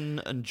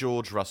 Hamilton and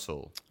George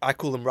Russell. I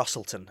call them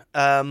Russellton.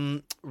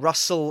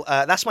 Russell.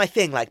 That's my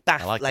thing. Like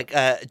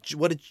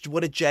what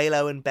are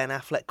J-Lo and Ben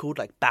Affleck called?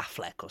 Like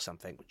Baffleck or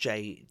something.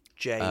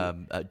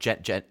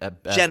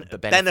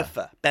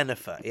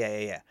 Benifer.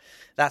 Yeah.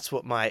 That's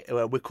what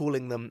we're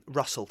calling them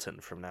Russellton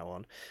from now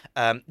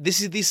on.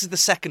 This is the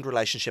second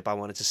relationship I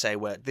wanted to say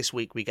where this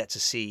week we get to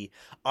see,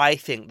 I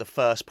think, the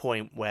first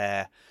point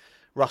where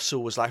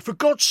Russell was like, for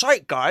God's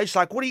sake, guys,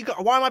 like, what are you?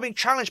 Why am I being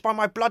challenged by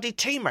my bloody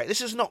teammate?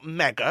 This is not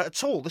mega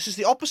at all. This is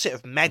the opposite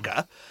of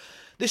mega.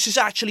 This is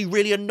actually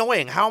really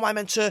annoying. How am I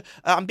meant to...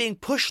 I'm being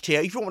pushed here.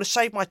 You don't want to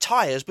save my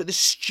tyres, but this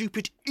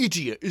stupid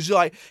idiot is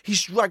like...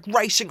 He's like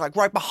racing like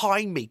right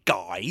behind me,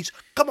 guys.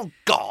 Come on,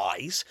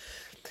 guys.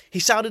 He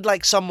sounded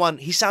like someone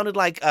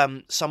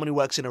who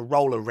works in a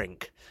roller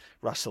rink,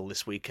 Russell,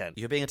 this weekend.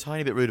 You're being a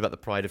tiny bit rude about the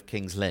pride of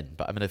King's Lynn,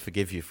 but I'm going to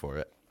forgive you for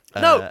it.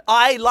 No,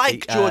 I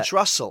like George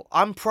Russell.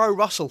 I'm pro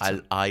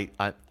Russellton. I'm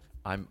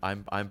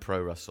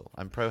pro Russell.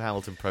 I'm pro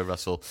Hamilton, pro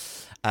Russell,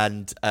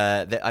 and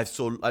I've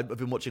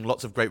been watching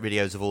lots of great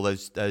videos of all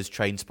those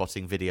train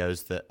spotting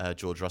videos that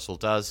George Russell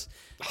does.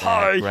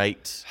 Hi,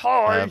 great.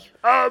 Hi.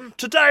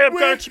 Today I'm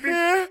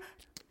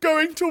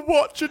going to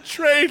watch a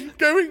train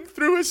going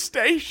through a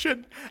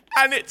station,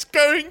 and it's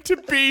going to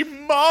be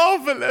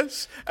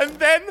marvellous. And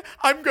then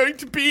I'm going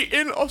to be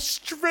in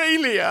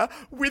Australia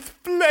with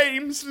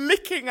flames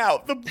licking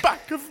out the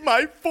back of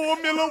my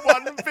Formula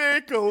One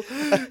vehicle.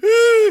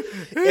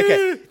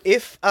 Okay,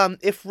 if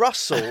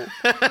Russell,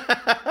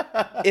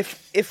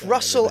 if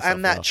Russell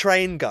and that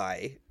train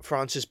guy,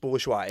 Francis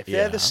Bourgeois,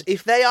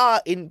 if they are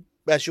in,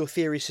 as your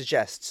theory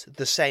suggests,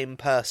 the same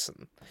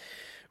person,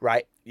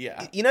 right?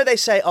 Yeah. You know, they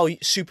say, oh,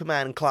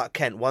 Superman and Clark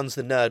Kent, one's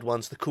the nerd,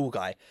 one's the cool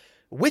guy.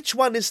 Which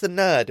one is the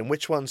nerd and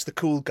which one's the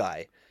cool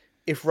guy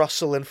if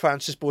Russell and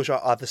Francis Bourgeois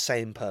are the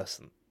same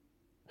person?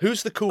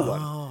 Who's the cool one?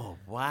 Oh,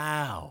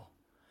 wow.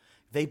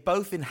 They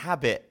both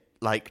inhabit,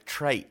 like,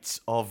 traits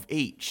of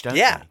each, don't they?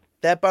 Yeah,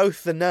 they're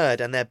both the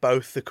nerd and they're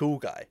both the cool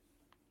guy.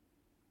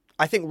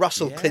 I think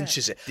Russell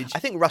clinches it. I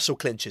think Russell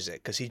clinches it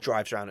because he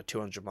drives around at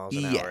 200 miles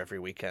an hour every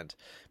weekend,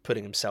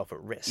 putting himself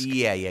at risk.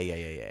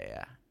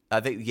 Yeah.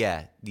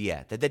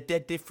 They're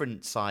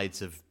different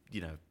sides of,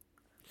 you know,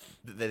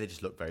 they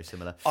just look very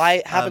similar.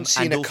 I haven't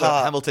seen a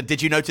car. Hamilton,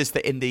 did you notice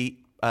that in the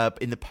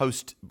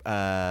post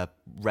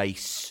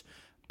race,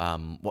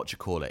 in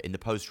the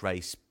post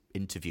race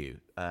interview,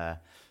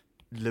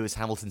 Lewis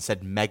Hamilton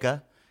said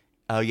mega.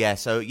 Oh yeah,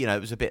 so you know it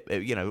was a bit,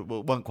 it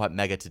wasn't quite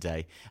mega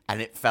today, and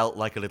it felt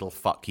like a little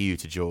fuck you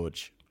to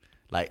George.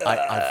 Like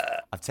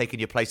I've taken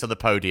your place on the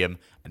podium,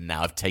 and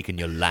now I've taken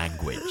your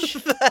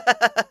language.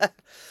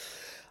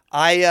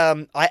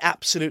 I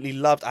absolutely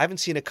loved. I haven't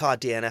seen a car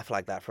DNF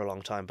like that for a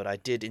long time, but I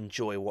did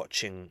enjoy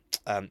watching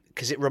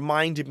because it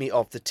reminded me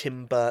of the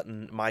Tim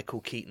Burton, Michael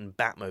Keaton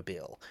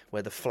Batmobile,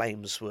 where the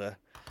flames were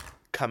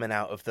coming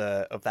out of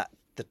the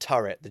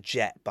turret, the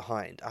jet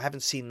behind. I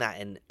haven't seen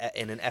that in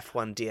an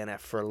F1 DNF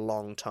for a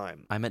long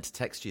time. I meant to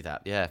text you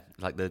that. Yeah,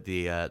 like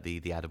the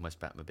Adam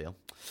West Batmobile.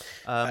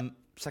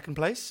 Second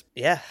place?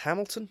 Yeah,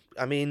 Hamilton.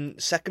 I mean,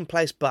 second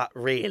place, but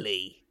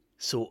really.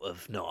 Sort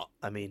of not.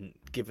 I mean,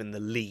 given the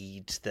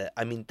lead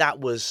that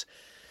was...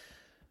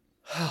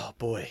 Oh,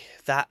 boy.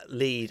 That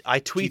lead. I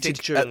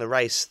tweeted during the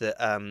race that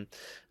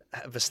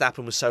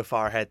Verstappen was so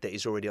far ahead that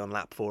he's already on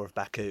lap 4 of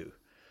Baku.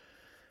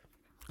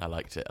 I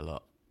liked it a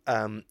lot.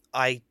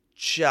 I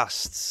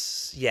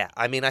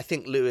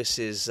think Lewis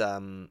is...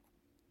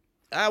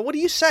 what do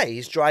you say?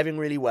 He's driving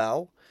really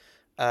well.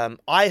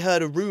 I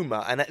heard a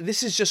rumour, and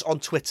this is just on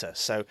Twitter,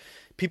 so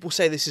people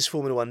say this is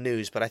Formula One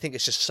news, but I think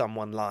it's just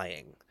someone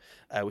lying.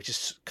 Which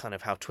is kind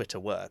of how Twitter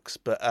works.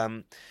 But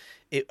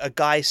a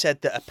guy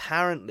said that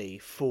apparently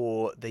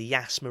for the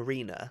Yas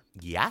Marina,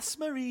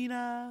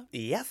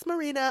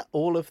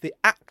 all of the...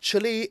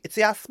 Actually, it's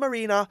the Yas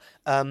Marina.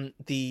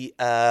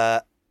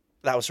 That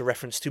was a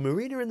reference to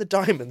Marina and the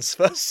Diamonds'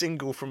 first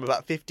single from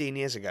about 15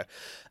 years ago.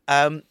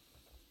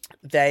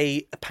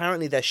 They're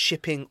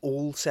shipping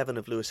all 7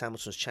 of Lewis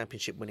Hamilton's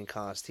championship-winning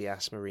cars to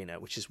Yas Marina,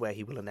 which is where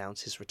he will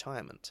announce his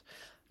retirement.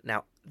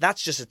 Now,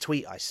 that's just a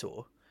tweet I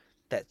saw.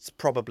 That's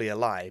probably a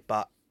lie,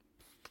 but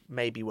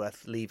maybe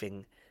worth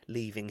leaving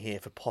here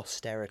for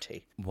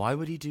posterity. Why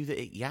would he do that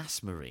at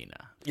Yas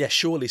Marina? Yeah,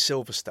 surely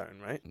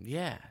Silverstone, right?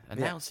 Yeah,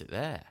 announce it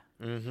there.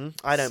 Mm-hmm.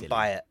 I don't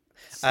buy it.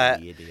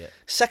 Silly idiot.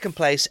 Second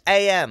place,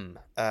 AM.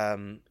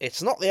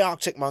 It's not the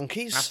Arctic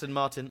Monkeys. Aston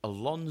Martin,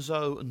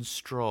 Alonso and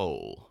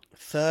Stroll.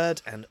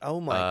 Third, and oh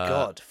my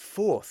God,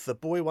 fourth. The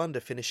boy wonder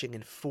finishing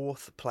in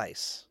fourth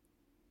place.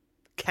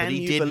 Can you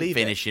believe it? But he didn't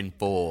finish in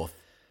fourth.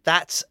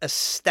 That's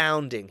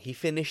astounding. He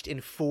finished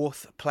in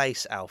fourth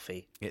place,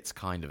 Alfie. It's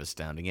kind of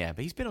astounding, yeah.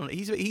 But he's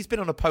been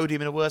on a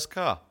podium in a worse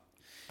car.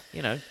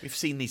 You know, we've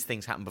seen these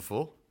things happen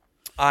before.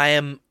 I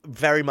am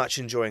very much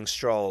enjoying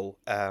Stroll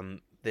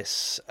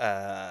this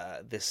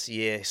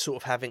year.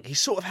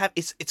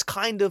 It's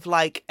kind of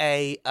like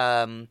a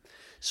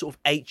sort of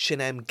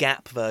H&M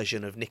Gap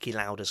version of Niki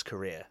Lauda's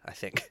career, I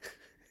think.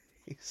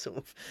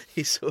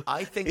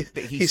 I think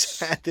that he's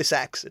had this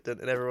accident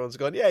and everyone's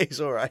gone, yeah,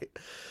 he's all right.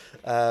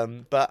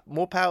 But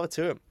more power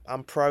to him.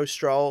 I'm pro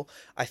Stroll.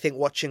 I think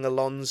watching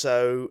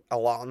Alonso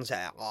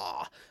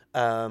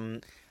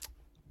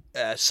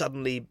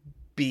suddenly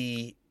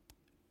be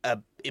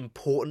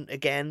important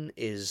again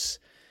is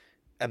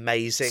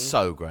amazing.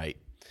 So great.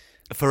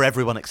 For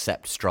everyone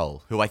except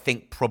Stroll, who I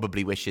think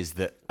probably wishes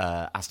that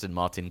Aston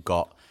Martin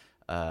got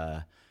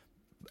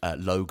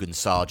Logan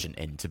Sargent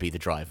in to be the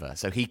driver,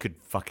 so he could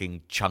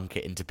fucking chunk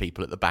it into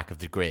people at the back of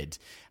the grid,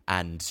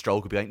 and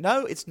Stroll could be like,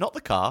 no, it's not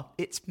the car,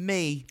 it's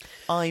me.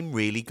 I'm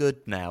really good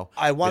now.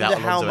 I wonder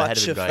how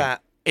much of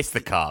that... It's the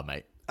car,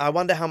 mate. I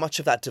wonder how much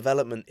of that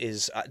development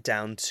is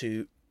down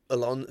to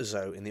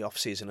Alonso in the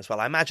off-season as well.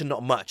 I imagine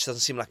not much.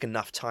 Doesn't seem like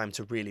enough time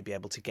to really be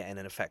able to get in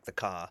and affect the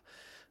car.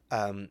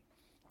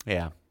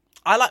 Yeah.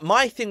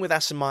 My thing with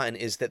Aston Martin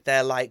is that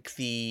they're like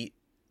the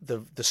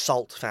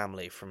Salt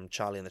family from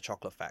Charlie and the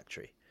Chocolate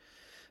Factory.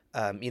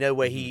 You know,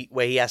 where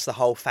he has the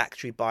whole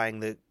factory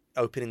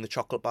opening the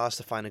chocolate bars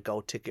to find a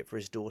gold ticket for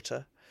his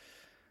daughter.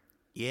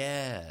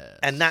 Yeah.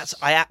 And that's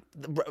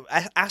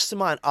Aston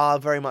Martin are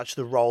very much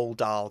the Roald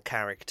Dahl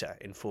character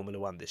in Formula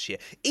One this year.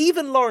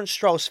 Even Lawrence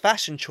Stroll's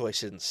fashion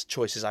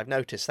choices I've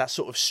noticed, that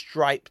sort of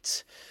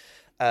striped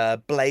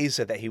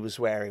blazer that he was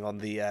wearing on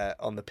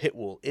the pit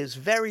wall is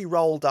very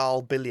Roald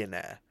Dahl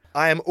billionaire.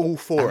 I am all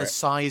for and it. The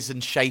size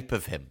and shape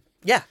of him.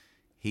 Yeah.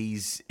 He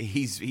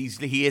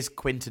is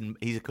Quentin.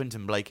 He's a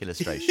Quentin Blake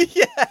illustration.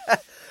 Yeah.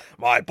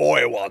 My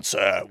boy wants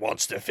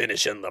to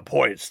finish in the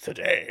points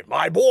today.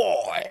 My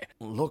boy.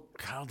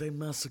 Look how they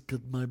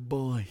massacred my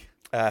boy.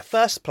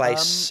 First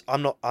place.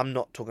 I'm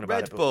not talking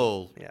about Red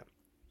Bull. Yeah.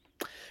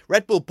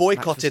 Red Bull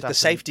boycotted the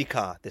safety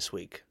car this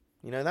week.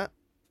 You know that?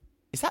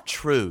 Is that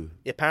true?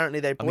 Apparently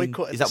they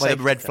boycotted. Is that why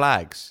the red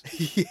flags?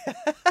 Yeah.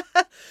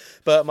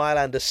 Bert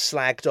Mylander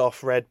slagged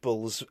off Red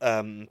Bull's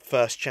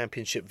first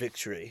championship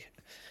victory.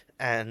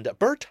 And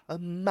Bert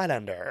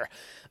Mylander.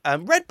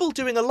 Red Bull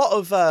doing a lot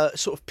of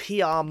sort of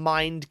PR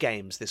mind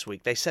games this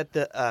week. They said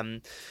that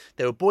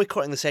they were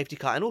boycotting the safety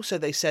car, and also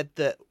they said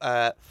that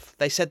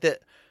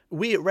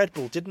we at Red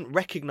Bull didn't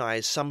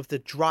recognise some of the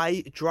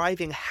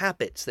driving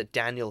habits that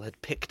Daniel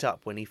had picked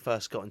up when he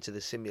first got into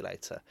the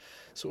simulator.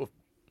 Sort of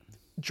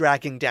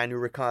dragging Daniel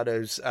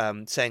Ricciardo's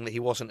saying that he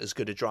wasn't as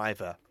good a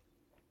driver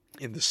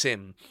in the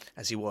sim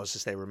as he was,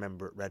 as they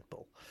remember, at Red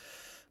Bull.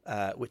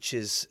 Which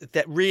is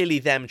that really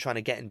them trying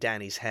to get in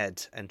Danny's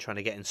head and trying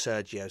to get in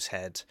Sergio's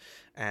head.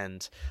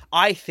 And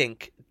I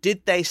think,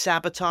 did they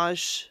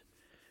sabotage,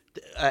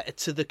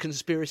 to the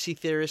conspiracy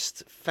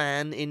theorist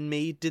fan in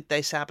me, did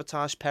they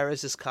sabotage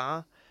Perez's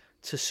car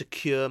to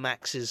secure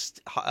Max's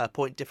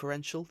point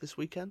differential this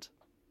weekend?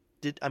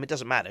 It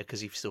doesn't matter because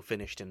he still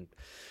finished in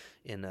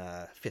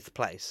fifth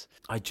place.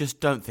 I just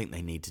don't think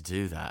they need to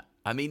do that.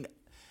 I mean,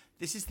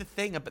 this is the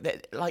thing, but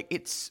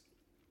it's...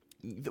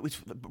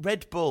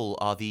 Red Bull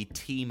are the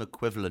team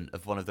equivalent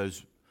of one of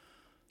those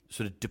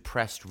sort of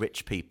depressed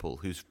rich people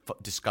who's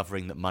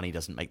discovering that money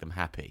doesn't make them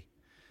happy.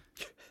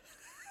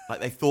 Like,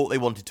 they thought they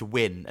wanted to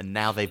win, and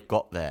now they've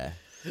got there.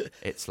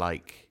 It's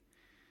like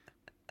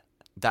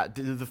that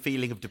the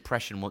feeling of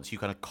depression once you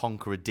kind of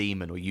conquer a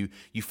demon, or you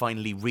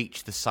finally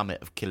reach the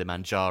summit of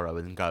Kilimanjaro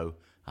and go,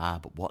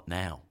 but what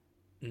now?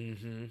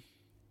 Mm-hmm.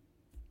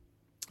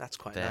 That's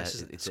quite nice.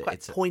 Isn't it? It's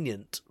quite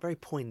poignant, very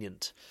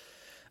poignant.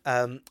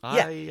 I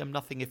am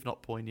nothing if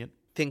not poignant.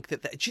 Do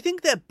you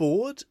think they're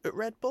bored at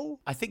Red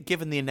Bull? I think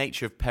given the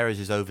nature of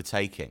Perez's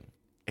overtaking,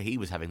 he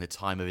was having the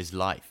time of his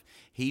life.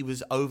 He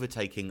was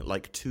overtaking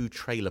like two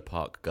trailer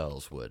park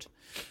girls would,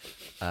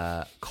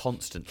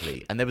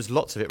 constantly. And there was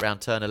lots of it around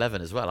turn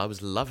 11 as well. I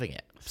was loving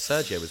it.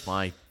 Sergio was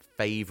my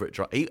favourite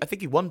driver. I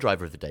think he won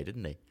driver of the day,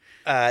 didn't he?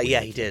 Yeah,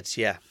 he did,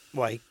 yeah.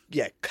 Well,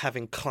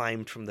 having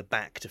climbed from the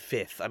back to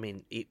fifth. I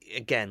mean,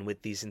 again,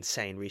 with these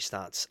insane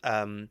restarts.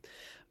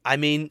 I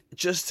mean,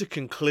 just to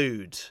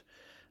conclude,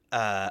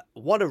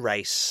 what a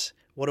race.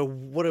 What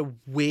a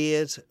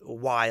weird,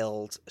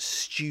 wild,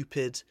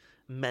 stupid,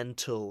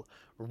 mental,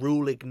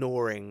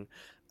 rule-ignoring,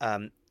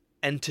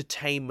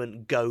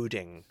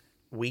 entertainment-goading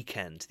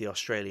weekend the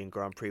Australian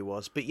Grand Prix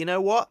was. But you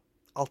know what?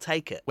 I'll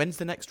take it. When's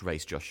the next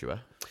race,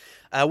 Joshua?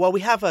 Well,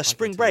 we have a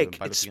spring break.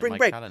 It's spring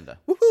break. Calendar.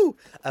 Woohoo!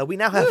 We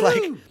now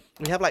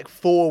have like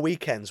 4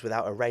 weekends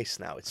without a race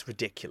now. It's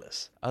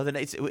ridiculous. Oh, then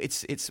it's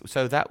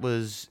so that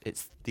was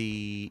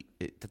the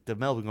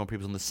Melbourne Grand Prix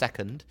was on the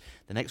 2nd.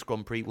 The next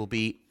Grand Prix will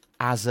be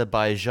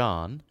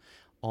Azerbaijan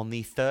on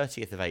the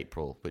 30th of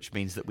April, which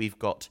means that we've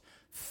got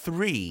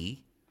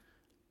 3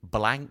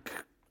 blank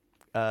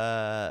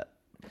podcast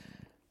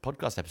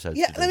episodes.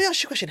 Yeah, let me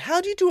ask you a question. How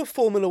do you do a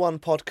Formula One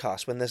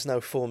podcast when there's no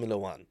Formula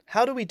One?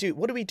 What do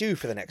we do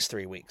for the next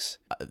 3 weeks?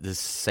 The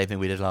same thing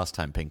we did last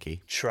time,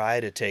 Pinky. Try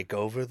to take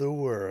over the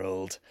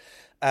world.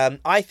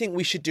 I think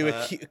we should do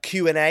a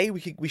Q&A.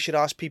 We should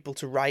ask people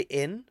to write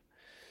in.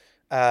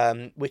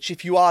 Which,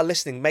 if you are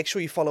listening, make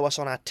sure you follow us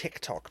on our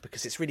TikTok,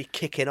 because it's really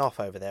kicking off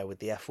over there with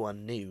the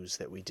F1 news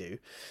that we do.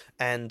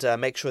 And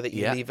make sure that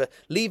you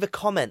leave a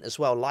comment as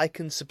well. Like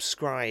and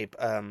subscribe.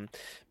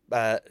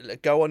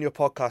 Go on your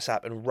podcast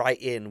app and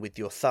write in with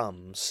your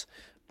thumbs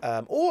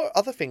or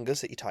other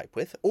fingers that you type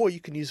with, or you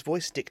can use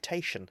voice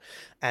dictation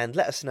and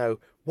let us know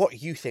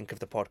what you think of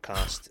the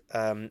podcast.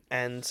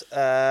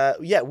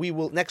 We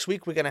will next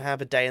week. We're going to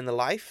have a day in the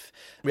life.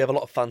 We have a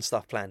lot of fun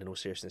stuff planned, in all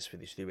seriousness, for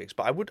these 3 weeks.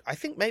 But I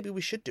think maybe we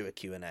should do a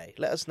Q&A.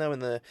 Let us know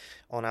on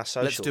our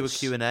socials. Let's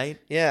do a Q&A.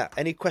 Yeah,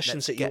 any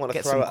questions that you want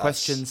to throw at us. Get some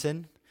questions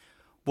in.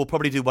 We'll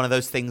probably do one of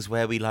those things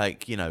where we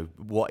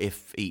what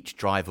if each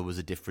driver was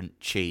a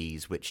different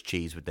cheese? Which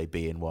cheese would they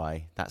be and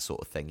why? That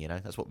sort of thing,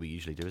 That's what we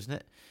usually do, isn't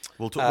it?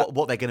 We'll talk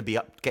what they're going to be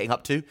getting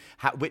up to.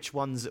 What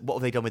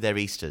have they done with their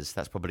Easters?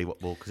 That's probably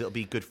because it'll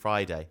be Good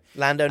Friday.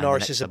 Lando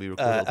Norris is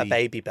a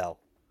baby bell.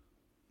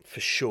 For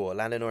sure.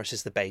 Lando Norris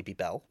is the baby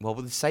bell.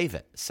 Well, save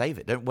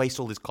it. Don't waste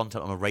all this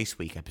content on a race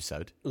week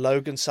episode.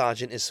 Logan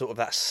Sargent is sort of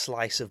that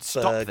slice of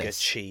burger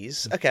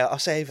cheese. Okay, I'll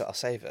save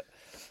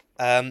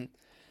it.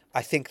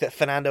 I think that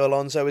Fernando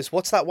Alonso is...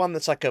 What's that one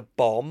that's like a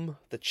bomb?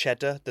 The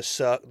cheddar? The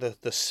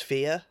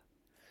sphere?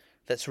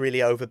 That's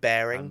really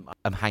overbearing?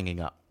 I'm hanging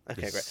up.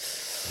 Okay,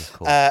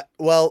 great.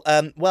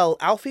 Well,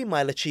 Alfie,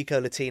 my La Chico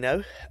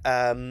Latino,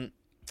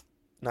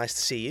 nice to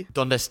see you.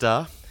 Donde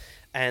está?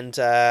 And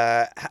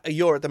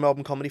you're at the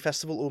Melbourne Comedy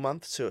Festival all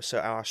month, so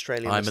our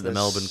Australian listeners... I'm at the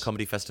Melbourne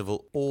Comedy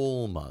Festival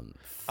all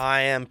month.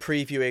 I am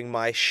previewing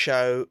my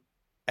show,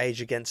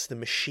 Age Against the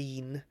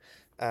Machine...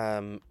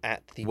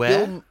 at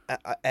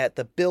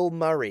the Bill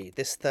Murray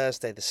this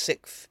Thursday the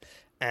 6th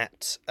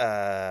at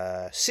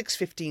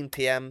 6:15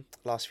 p.m.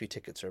 Last few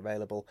tickets are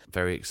available.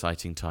 Very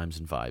exciting times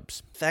and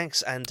vibes.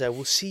 Thanks, and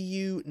we'll see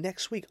you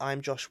next week. I'm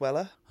Josh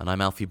Weller. And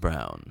I'm Alfie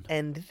Brown.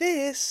 And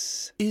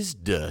this is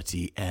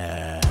Dirty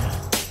Air.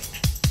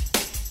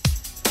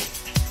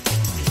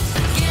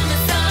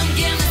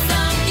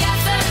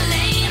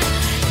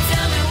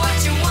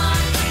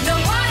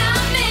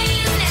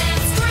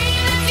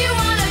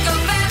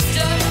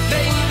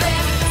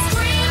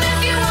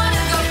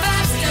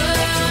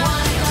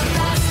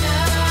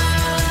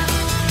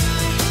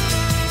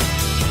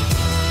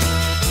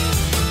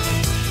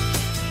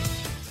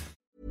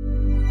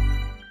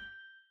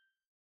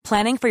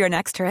 Planning for your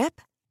next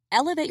trip?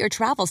 Elevate your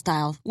travel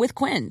style with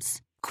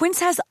Quince. Quince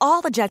has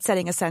all the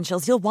jet-setting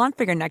essentials you'll want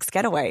for your next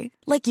getaway,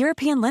 like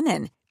European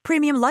linen,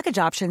 premium luggage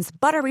options,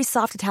 buttery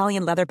soft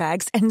Italian leather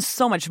bags, and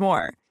so much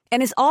more.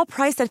 And is all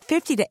priced at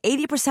 50 to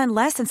 80%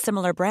 less than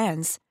similar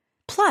brands.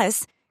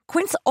 Plus,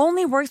 Quince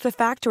only works with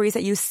factories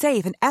that use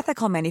safe and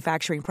ethical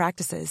manufacturing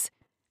practices.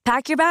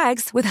 Pack your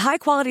bags with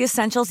high-quality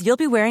essentials you'll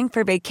be wearing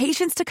for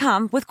vacations to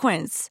come with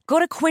Quince. Go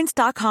to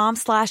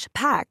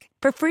quince.com/pack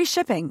for free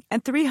shipping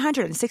and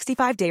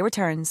 365-day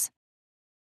returns.